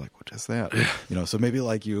checks, and you're like, "What is that?" You know. So maybe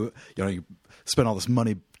like you spend all this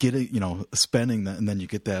money spending that, and then you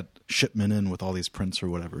get that shipment in with all these prints or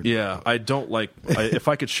whatever. Yeah, I don't like. If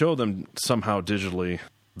I could show them somehow digitally,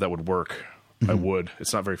 that would work. I would.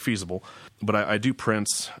 It's not very feasible. But I do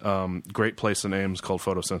prints. Great place in Ames called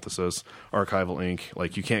Photosynthesis, Archival Ink.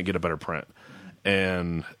 Like, you can't get a better print.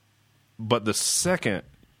 But the second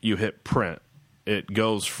you hit print, it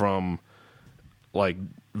goes from, like,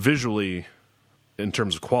 visually, in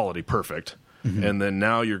terms of quality, perfect. And then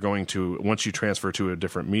now you're going to, once you transfer to a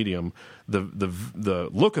different medium, the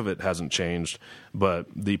look of it hasn't changed, but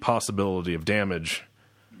the possibility of damage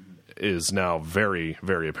is now very,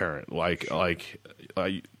 very apparent. One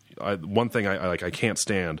thing I can't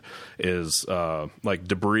stand is like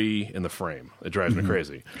debris in the frame. It drives me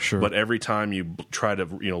crazy. Sure. But every time you try to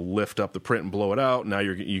lift up the print and blow it out, now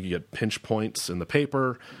you get pinch points in the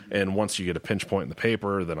paper, and once you get a pinch point in the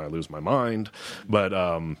paper, then I lose my mind. But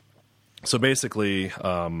so basically,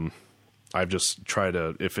 I've just tried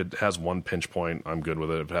to, if it has one pinch point, I'm good with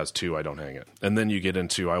it. If it has 2, I don't hang it. And then you get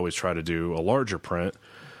into, I always try to do a larger print.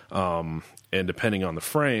 And depending on the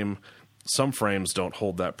frame, some frames don't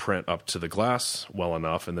hold that print up to the glass well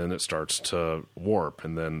enough, and then it starts to warp,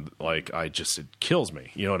 and then like it kills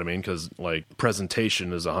me. You know what I mean? Because like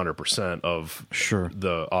presentation is 100% of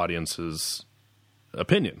the audience's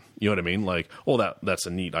opinion. You know what I mean? Like, that's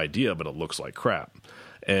a neat idea, but it looks like crap.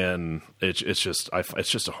 and it's just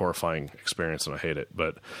a horrifying experience, and I hate it.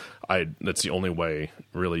 But that's the only way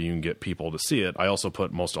really you can get people to see it. I also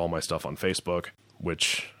put most all my stuff on Facebook,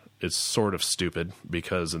 which is sort of stupid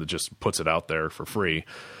because it just puts it out there for free.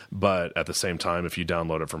 But at the same time, if you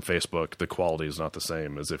download it from Facebook, the quality is not the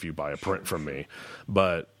same as if you buy a print from me.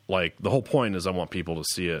 But like the whole point is I want people to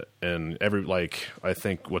see it, and I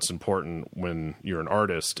think what's important when you're an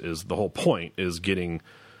artist is the whole point is getting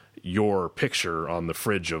your picture on the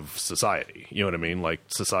fridge of society. You know what I mean? Like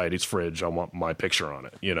society's fridge, I want my picture on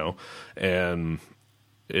it, you know? And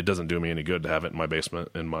it doesn't do me any good to have it in my basement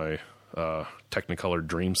in my Technicolor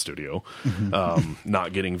Dream Studio,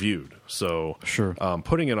 not getting viewed. So sure.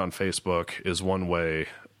 Putting it on Facebook is one way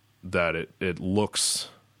that it looks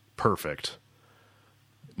perfect.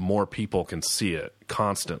 More people can see it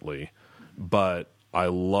constantly, but I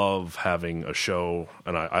love having a show,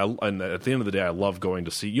 and and at the end of the day, I love going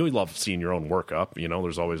to see. You love seeing your own work up. You know,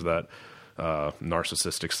 there's always that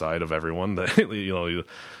narcissistic side of everyone that you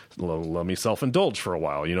let me self-indulge for a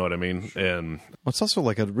while. You know what I mean? And it's also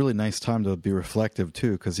like a really nice time to be reflective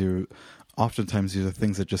too, because oftentimes these are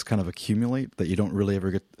things that just kind of accumulate that you don't really ever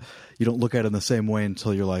you don't look at it in the same way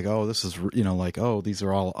until you're like, oh, this is, like, oh, these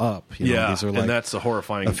are all up. These are like, and that's a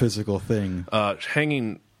horrifying physical thing.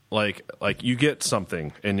 Hanging. Like you get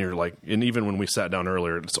something and you're like, and even when we sat down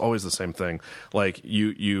earlier, it's always the same thing. Like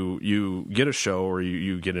you get a show or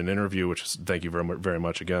you get an interview, which is, thank you very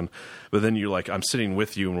much again. But then you're like, I'm sitting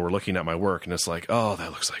with you and we're looking at my work and it's like, oh,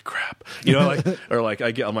 that looks like crap, or like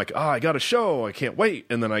I'm like, I got a show, I can't wait.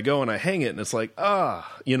 And then I go and I hang it and it's like, and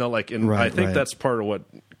I think that's part of what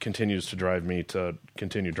continues to drive me to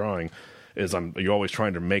continue drawing is you're always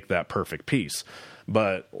trying to make that perfect piece.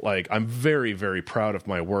 But like, I'm very, very proud of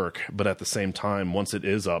my work. But at the same time, once it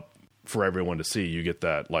is up for everyone to see, you get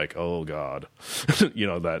that like, oh God,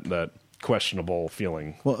 that questionable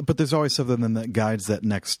feeling. Well, but there's always something then that guides that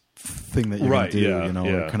next thing that you're going to do,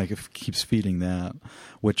 it kind of keeps feeding that,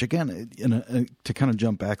 which again, to kind of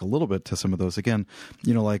jump back a little bit to some of those again,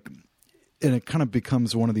 and it kind of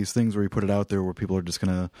becomes one of these things where you put it out there where people are just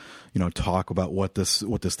going to, talk about what this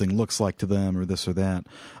thing looks like to them or this or that.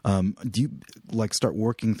 Do you like start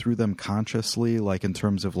working through them consciously, like in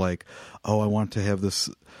terms of like, oh, I want to have this,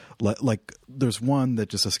 like there's one that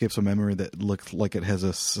just escapes my memory that looked like it has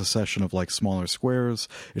a succession of like smaller squares.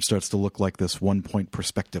 It starts to look like this 1-point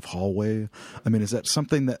perspective hallway. I mean, is that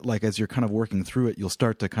something that like, as you're kind of working through it, you'll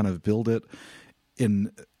start to kind of build it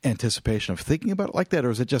in anticipation of thinking about it like that,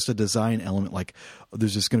 or is it just a design element? Like,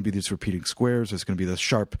 there's just going to be these repeating squares. There's going to be this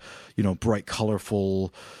sharp, bright,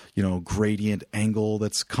 colorful, gradient angle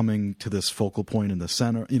that's coming to this focal point in the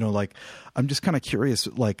center. Like, I'm just kind of curious,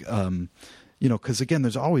 like, because again,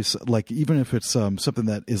 there's always like, even if it's something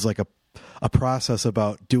that is like a process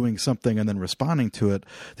about doing something and then responding to it,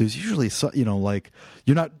 there's usually like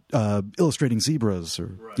you're not illustrating zebras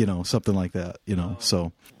or something like that.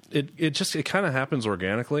 So. It kind of happens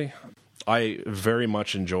organically. I very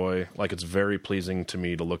much enjoy, like, it's very pleasing to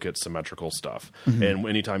me to look at symmetrical stuff. Mm-hmm. And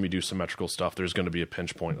anytime you do symmetrical stuff, there's going to be a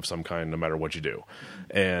pinch point of some kind no matter what you do.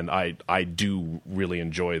 And I do really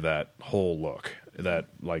enjoy that whole look, that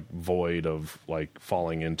like void of like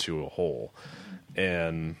falling into a hole.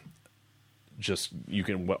 And just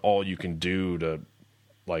all you can do to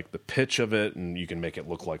like the pitch of it, and you can make it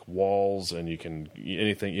look like walls, and you can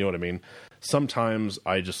anything, you know what I mean? Sometimes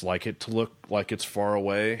I just like it to look like it's far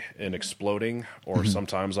away and exploding, or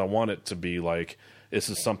sometimes I want it to be like this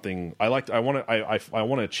is something I like. I want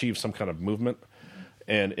to achieve some kind of movement,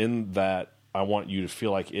 and in that I want you to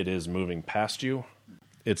feel like it is moving past you.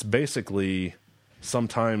 It's basically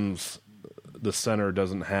sometimes the center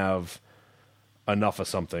doesn't have enough of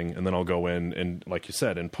something, and then I'll go in and, like you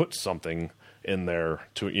said, and put something in there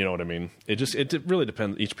to, you know what I mean? It really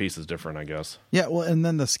depends. Each piece is different, I guess. Yeah, well, and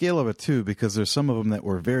then the scale of it too, because there's some of them that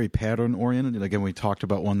were very pattern oriented. Again, we talked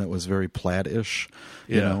about one that was very plaid-ish,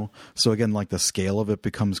 you know. So again, like the scale of it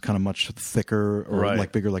becomes kind of much thicker or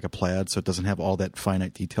like bigger, like a plaid, so it doesn't have all that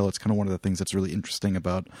finite detail. It's kind of one of the things that's really interesting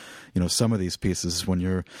about, some of these pieces. When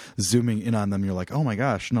you're zooming in on them, you're like, oh my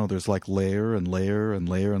gosh, no, there's like layer and layer and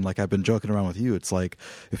layer. And like I've been joking around with you, it's like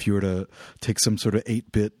if you were to take some sort of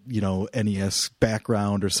 8-bit, NES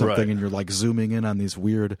background or something, and you're like zooming in on these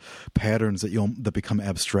weird patterns that become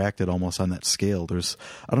abstracted almost on that scale. There's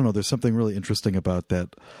something really interesting about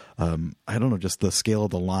that. Just the scale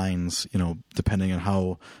of the lines, depending on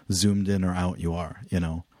how zoomed in or out you are,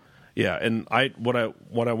 Yeah, and what I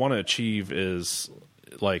want to achieve is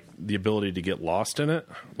like the ability to get lost in it.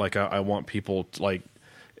 Like I want people to, like,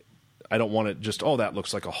 I don't want it just, oh, that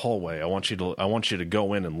looks like a hallway. I want you to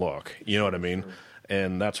go in and look. You know what I mean?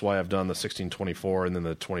 And that's why I've done the 1624 and then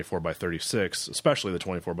the 24 by 36, especially the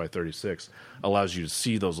 24 by 36, allows you to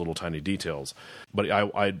see those little tiny details. But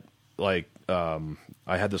I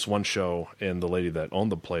had this one show, and the lady that owned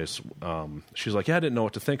the place, she's like, yeah, I didn't know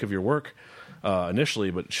what to think of your work initially,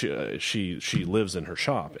 but she lives in her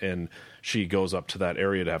shop, and she goes up to that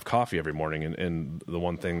area to have coffee every morning. And the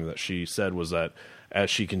one thing that she said was that as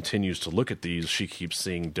she continues to look at these, she keeps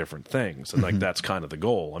seeing different things. And like, that's kind of the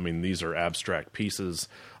goal. I mean, these are abstract pieces.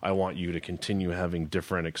 I want you to continue having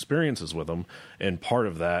different experiences with them. And part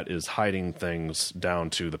of that is hiding things down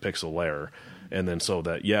to the pixel layer. And then so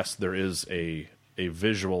that, yes, there is a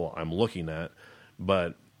visual I'm looking at,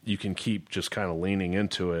 but you can keep just kind of leaning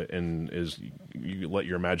into it, and you let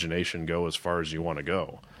your imagination go as far as you want to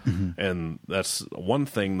go. And that's one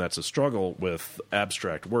thing that's a struggle with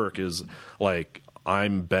abstract work is like,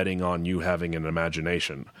 I'm betting on you having an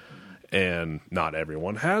imagination, and not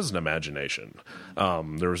everyone has an imagination.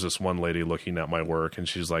 There was this one lady looking at my work, and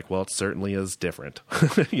she's like, well, it certainly is different,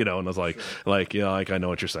 and I was like, I know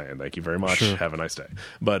what you're saying. Thank you very much. Sure. Have a nice day.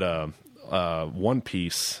 But one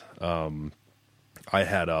piece I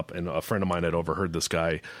had up, and a friend of mine had overheard this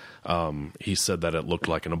guy. He said that it looked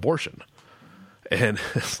like an abortion. And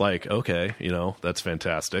it's like, okay, that's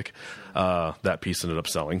fantastic. That piece ended up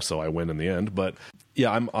selling, so I win in the end. But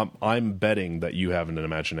yeah, I'm betting that you have an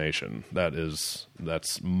imagination. That's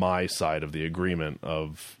my side of the agreement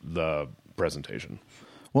of the presentation.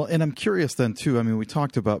 Well, and I'm curious then too. I mean, we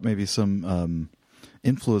talked about maybe some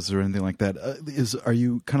influence or anything like that. Are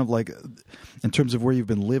you kind of like, in terms of where you've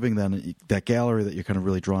been living, then that gallery that you're kind of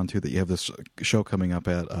really drawn to, that you have this show coming up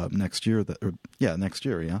at next year? Next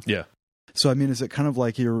year, yeah. Yeah. So, I mean, is it kind of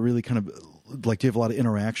like you're really kind of like, do you have a lot of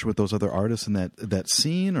interaction with those other artists in that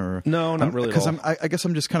scene, or no, not really? Because I guess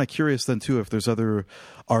I'm just kind of curious then too if there's other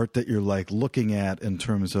art that you're like looking at in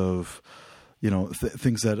terms of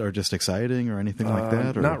things that are just exciting or anything like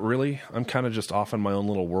that. Or not really. I'm kind of just off in my own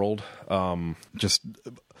little world, just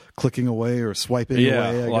clicking away or swiping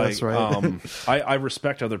away. I guess, right? I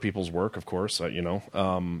respect other people's work, of course. I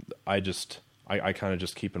kind of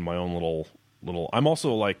just keep in my own little. I'm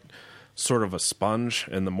also like sort of a sponge,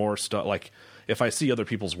 and the more stuff, like if I see other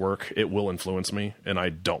people's work, it will influence me, and I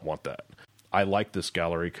don't want that. I like this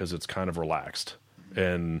gallery because it's kind of relaxed,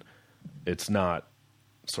 and it's not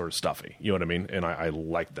sort of stuffy, you know what I mean? And I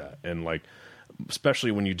like that. And like,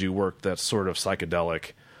 especially when you do work that's sort of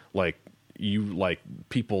psychedelic, like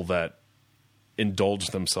people that indulge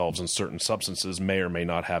themselves in certain substances may or may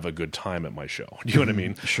not have a good time at my show. Do you know what I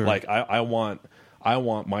mean? Sure. Like I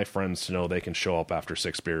want my friends to know they can show up after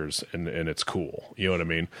 6 beers and it's cool. You know what I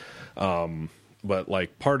mean? But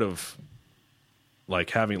like part of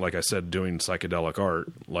like having, like I said, doing psychedelic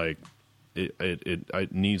art, like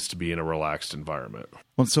it needs to be in a relaxed environment.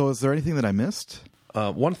 Well, so is there anything that I missed?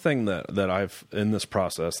 One thing that I've in this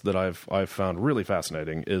process that I've found really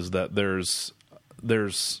fascinating is that there's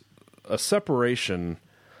a separation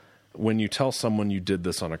when you tell someone you did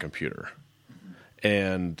this on a computer.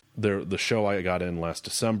 And the show I got in last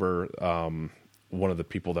December, one of the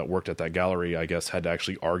people that worked at that gallery, I guess, had to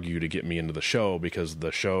actually argue to get me into the show because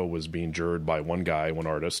the show was being juried by one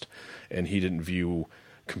artist, and he didn't view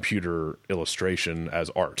computer illustration as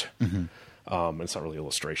art. It's not really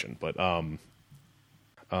illustration, but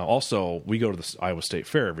also we go to the Iowa State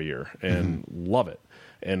Fair every year and love it.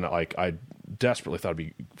 And like I desperately thought it'd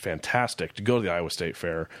be fantastic to go to the Iowa State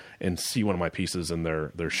Fair and see one of my pieces in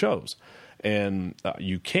their shows. And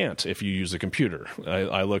you can't if you use a computer.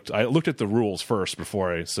 I looked at the rules first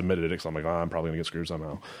before I submitted it because I'm like, I'm probably going to get screwed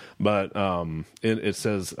somehow. But it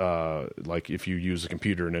says like if you use a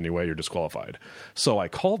computer in any way, you're disqualified. So I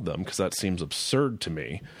called them because that seems absurd to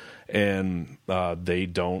me, and they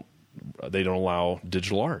don't allow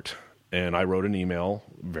digital art. And I wrote an email,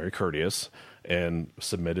 very courteous, and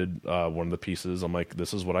submitted one of the pieces. I'm like,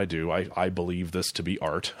 this is what I do. I believe this to be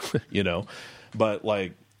art, But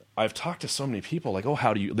like, I've talked to so many people, like, oh,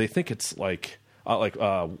 how do you? They think it's like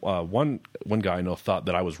one guy I know thought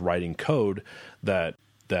that I was writing code that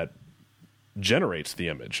generates the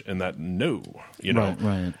image, and that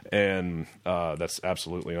right. And that's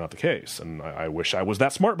absolutely not the case. And I wish I was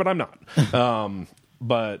that smart, but I'm not.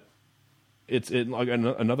 But it's like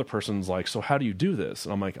another person's like, so how do you do this?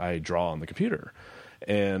 And I'm like, I draw on the computer.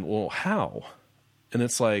 And well, how? And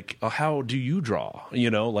it's like, oh, how do you draw?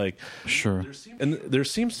 Like, sure. There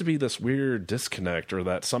seems to be this weird disconnect, or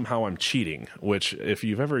that somehow I'm cheating, which if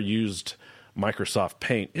you've ever used Microsoft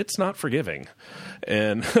Paint, it's not forgiving.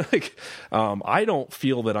 And like, I don't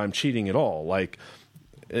feel that I'm cheating at all. Like,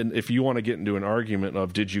 and if you want to get into an argument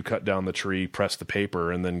of, did you cut down the tree, press the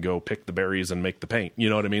paper, and then go pick the berries and make the paint? You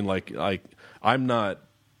know what I mean? Like I'm not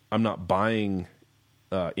buying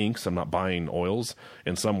inks. I'm not buying oils.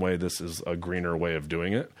 In some way, this is a greener way of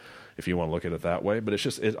doing it, if you want to look at it that way. But it's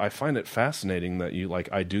just, I find it fascinating that you like,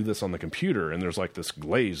 I do this on the computer and there's like this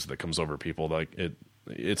glaze that comes over people. Like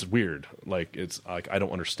it's weird. Like it's like, I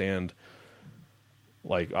don't understand.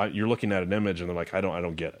 Like you're looking at an image and they're like, I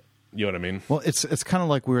don't get it. You know what I mean? Well, it's kind of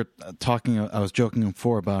like we were talking, I was joking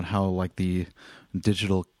before about how like the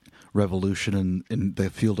digital revolution in the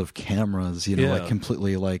field of cameras, you know, like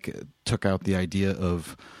completely like took out the idea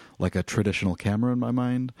of like a traditional camera in my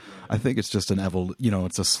mind. I think it's just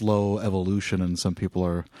it's a slow evolution, and some people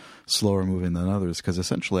are slower moving than others because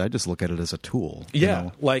essentially I just look at it as a tool. Yeah. You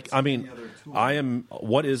know? Like, I mean,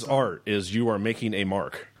 what is art is you are making a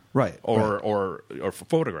mark. Right. Or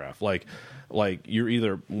photograph. Like you're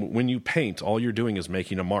either, when you paint, all you're doing is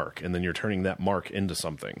making a mark, and then you're turning that mark into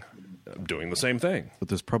something, doing the same thing. But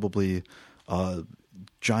there's probably a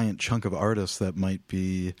giant chunk of artists that might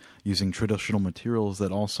be using traditional materials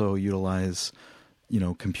that also utilize, you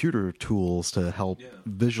know, computer tools to help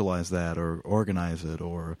visualize that or organize it.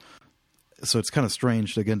 So it's kind of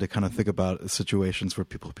strange, again, to kind of think about situations where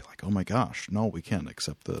people would be like, oh my gosh, no, we can't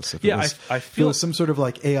accept this. If I feel it was some sort of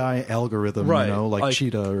like AI algorithm, right, you know, like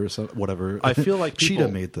Cheetah or whatever. I feel like Cheetah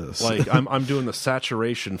made this. Like I'm doing the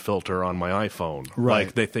saturation filter on my iPhone. Right.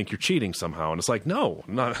 Like they think you're cheating somehow. And it's like, no,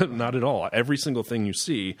 not at all. Every single thing you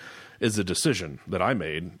see is a decision that I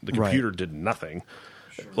made. The computer did nothing.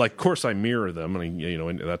 Sure. Like, of course I mirror them, and you know,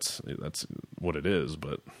 and that's what it is,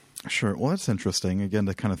 but... Sure. Well, that's interesting, again,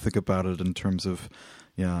 to kind of think about it in terms of,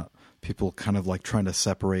 people kind of like trying to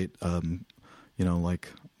separate, like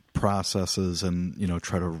processes and, you know,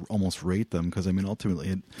 try to almost rate them. Because, I mean, ultimately,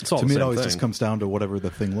 it always just comes down to whatever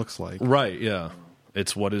the thing looks like. Right, yeah.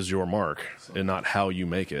 It's what is your mark and not how you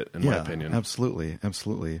make it, in my opinion. Absolutely.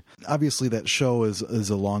 Absolutely. Obviously, that show is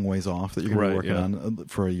a long ways off that you're going to be working on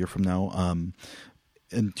for a year from now.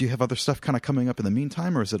 And do you have other stuff kind of coming up in the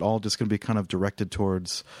meantime, or is it all just going to be kind of directed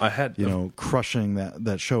towards, crushing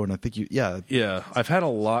that show? And I think I've had a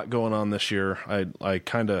lot going on this year. I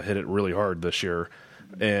kind of hit it really hard this year,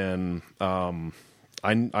 and I'm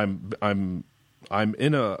in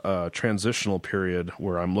a transitional period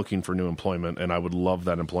where I'm looking for new employment, and I would love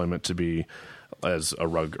that employment to be as a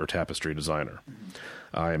rug or tapestry designer.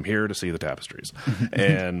 I am here to see the tapestries,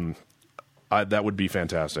 and that would be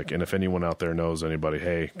fantastic. And if anyone out there knows anybody,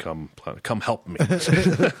 hey, come help me.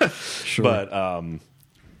 Sure. But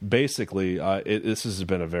basically, this has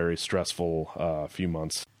been a very stressful few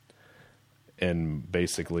months. And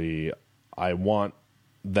basically, I want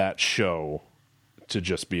that show to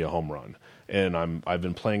just be a home run. And I've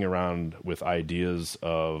been playing around with ideas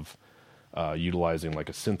of utilizing like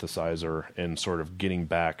a synthesizer and sort of getting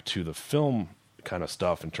back to the film kind of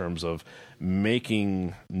stuff in terms of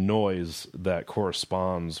making noise that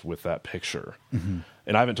corresponds with that picture. Mm-hmm.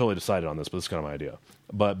 And I haven't totally decided on this, but this is kind of my idea.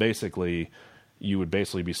 But basically, you would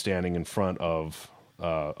basically be standing in front of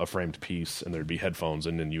a framed piece, and there'd be headphones,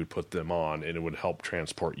 and then you would put them on, and it would help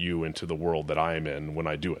transport you into the world that I am in when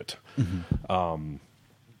I do it. Mm-hmm.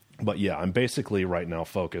 But yeah, I'm basically right now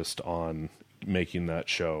focused on making that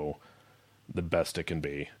show the best it can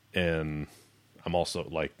be, and I'm also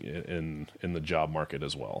like in the job market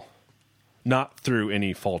as well, not through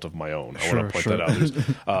any fault of my own. I want to point that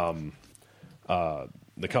out.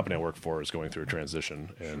 The company I work for is going through a transition,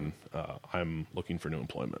 and I'm looking for new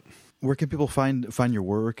employment. Where can people find your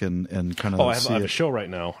work and kind of? I have a show right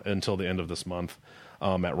now until the end of this month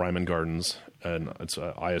at Ryman Gardens, and it's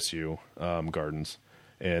ISU Gardens.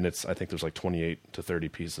 And I think there's like 28 to 30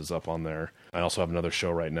 pieces up on there. I also have another show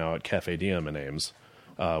right now at Cafe Diem in Ames.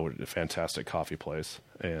 A fantastic coffee place,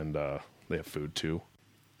 and they have food too.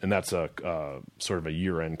 And that's a sort of a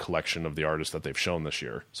year-end collection of the artists that they've shown this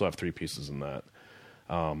year. So I have 3 pieces in that.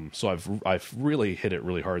 So I've really hit it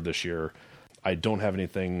really hard this year. I don't have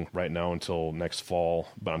anything right now until next fall,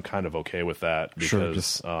 but I'm kind of okay with that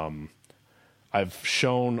because I've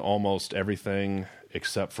shown almost everything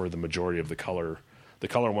except for the majority of the color. The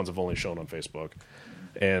color ones I've only shown on Facebook.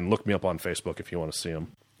 And look me up on Facebook if you want to see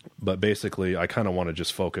them. But basically, I kind of want to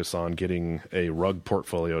just focus on getting a rug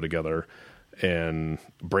portfolio together and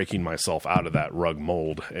breaking myself out of that rug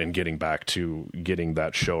mold and getting back to getting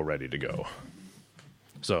that show ready to go.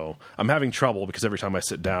 So I'm having trouble because every time I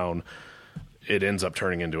sit down, it ends up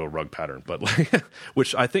turning into a rug pattern. But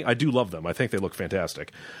which I do love them. I think they look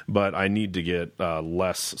fantastic. But I need to get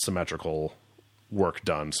less symmetrical work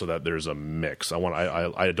done so that there's a mix.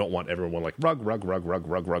 I don't want everyone like rug.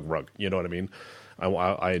 You know what I mean?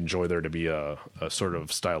 I enjoy there to be a sort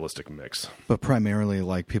of stylistic mix. But primarily,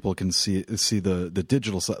 like, people can see the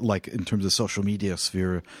digital side, like in terms of social media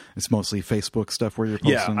sphere. It's mostly Facebook stuff where you're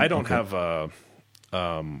posting. Yeah, I don't have a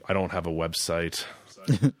website.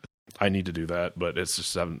 I need to do that, but it's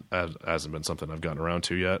just hasn't been something I've gotten around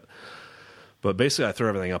to yet. But basically, I throw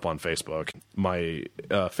everything up on Facebook. My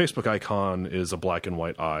Facebook icon is a black and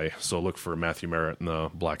white eye, so look for Matthew Merritt in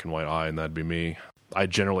the black and white eye, and that'd be me. I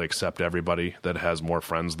generally accept everybody that has more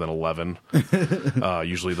friends than 11.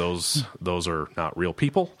 Usually those are not real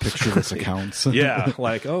people. Pictureless accounts. Yeah,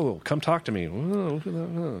 like, oh, come talk to me.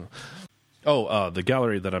 The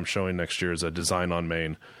gallery that I'm showing next year is a Design on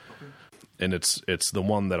Main. And it's the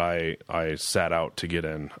one that I sat out to get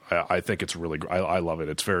in. I think it's really I love it.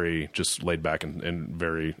 It's very just laid back and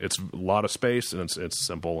very. It's a lot of space and it's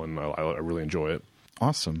simple, and I really enjoy it.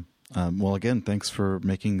 Awesome. Well, again, thanks for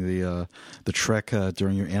making the trek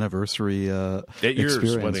during your anniversary 8 years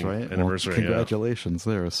experience, wedding right? anniversary. Well, congratulations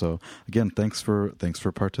there. So again, thanks for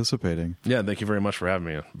participating. Yeah, thank you very much for having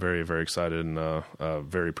me. Very, very excited and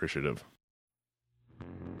very appreciative.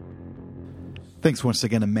 Thanks once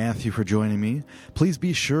again to Matthew for joining me. Please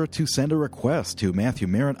be sure to send a request to Matthew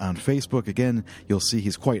Merritt on Facebook. Again, you'll see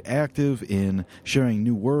he's quite active in sharing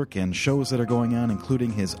new work and shows that are going on,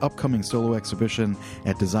 including his upcoming solo exhibition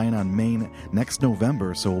at Design on Main next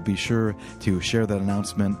November. So we'll be sure to share that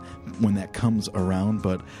announcement when that comes around.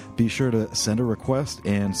 But be sure to send a request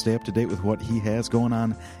and stay up to date with what he has going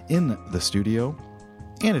on in the studio.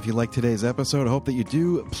 And if you like today's episode, I hope that you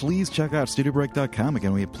do. Please check out StudioBreak.com.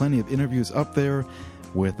 Again, we have plenty of interviews up there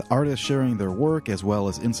with artists sharing their work as well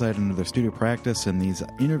as insight into their studio practice and these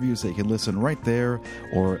interviews that you can listen right there,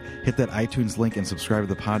 or hit that iTunes link and subscribe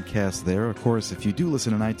to the podcast there. Of course, if you do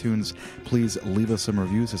listen in iTunes, please leave us some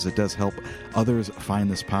reviews, as it does help others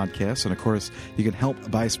find this podcast. And of course, you can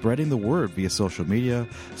help by spreading the word via social media.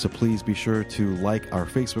 So please be sure to like our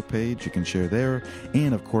Facebook page. You can share there.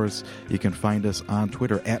 And of course, you can find us on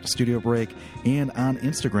Twitter at Studio Break and on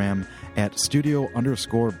Instagram at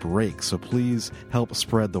Studio_Break. So please help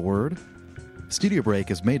spread the word. Studio Break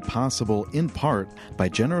is made possible in part by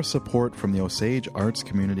generous support from the Osage Arts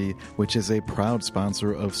Community, which is a proud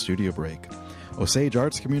sponsor of Studio Break. Osage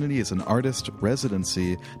Arts Community is an artist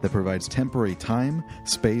residency that provides temporary time,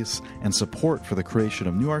 space, and support for the creation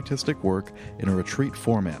of new artistic work in a retreat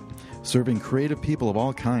format, serving creative people of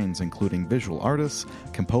all kinds, including visual artists,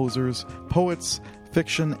 composers, poets,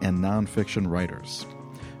 fiction, and nonfiction writers.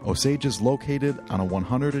 Osage is located on a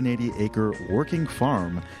 180-acre working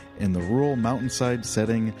farm in the rural mountainside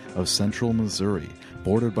setting of central Missouri,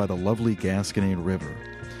 bordered by the lovely Gasconade River.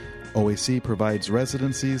 OAC provides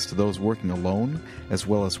residencies to those working alone, as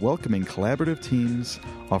well as welcoming collaborative teams,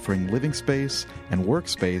 offering living space and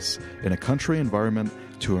workspace in a country environment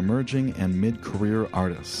to emerging and mid-career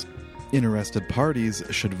artists. Interested parties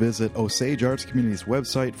should visit Osage Arts Community's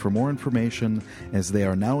website for more information, as they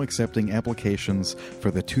are now accepting applications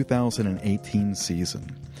for the 2018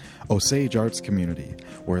 season. Osage Arts Community,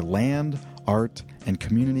 where land, art, and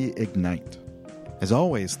community ignite. As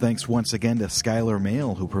always, thanks once again to Skylar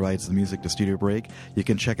Mail, who provides the music to Studio Break. You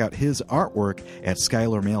can check out his artwork at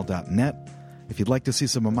skylarmail.net. If you'd like to see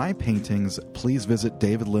some of my paintings, please visit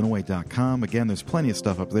davidlinaway.com. Again, there's plenty of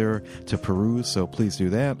stuff up there to peruse, so please do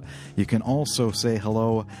that. You can also say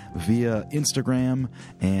hello via Instagram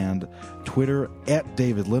and Twitter at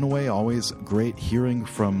David Linaway. Always great hearing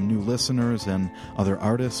from new listeners and other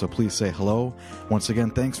artists, so please say hello. Once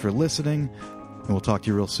again, thanks for listening, and we'll talk to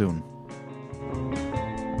you real soon.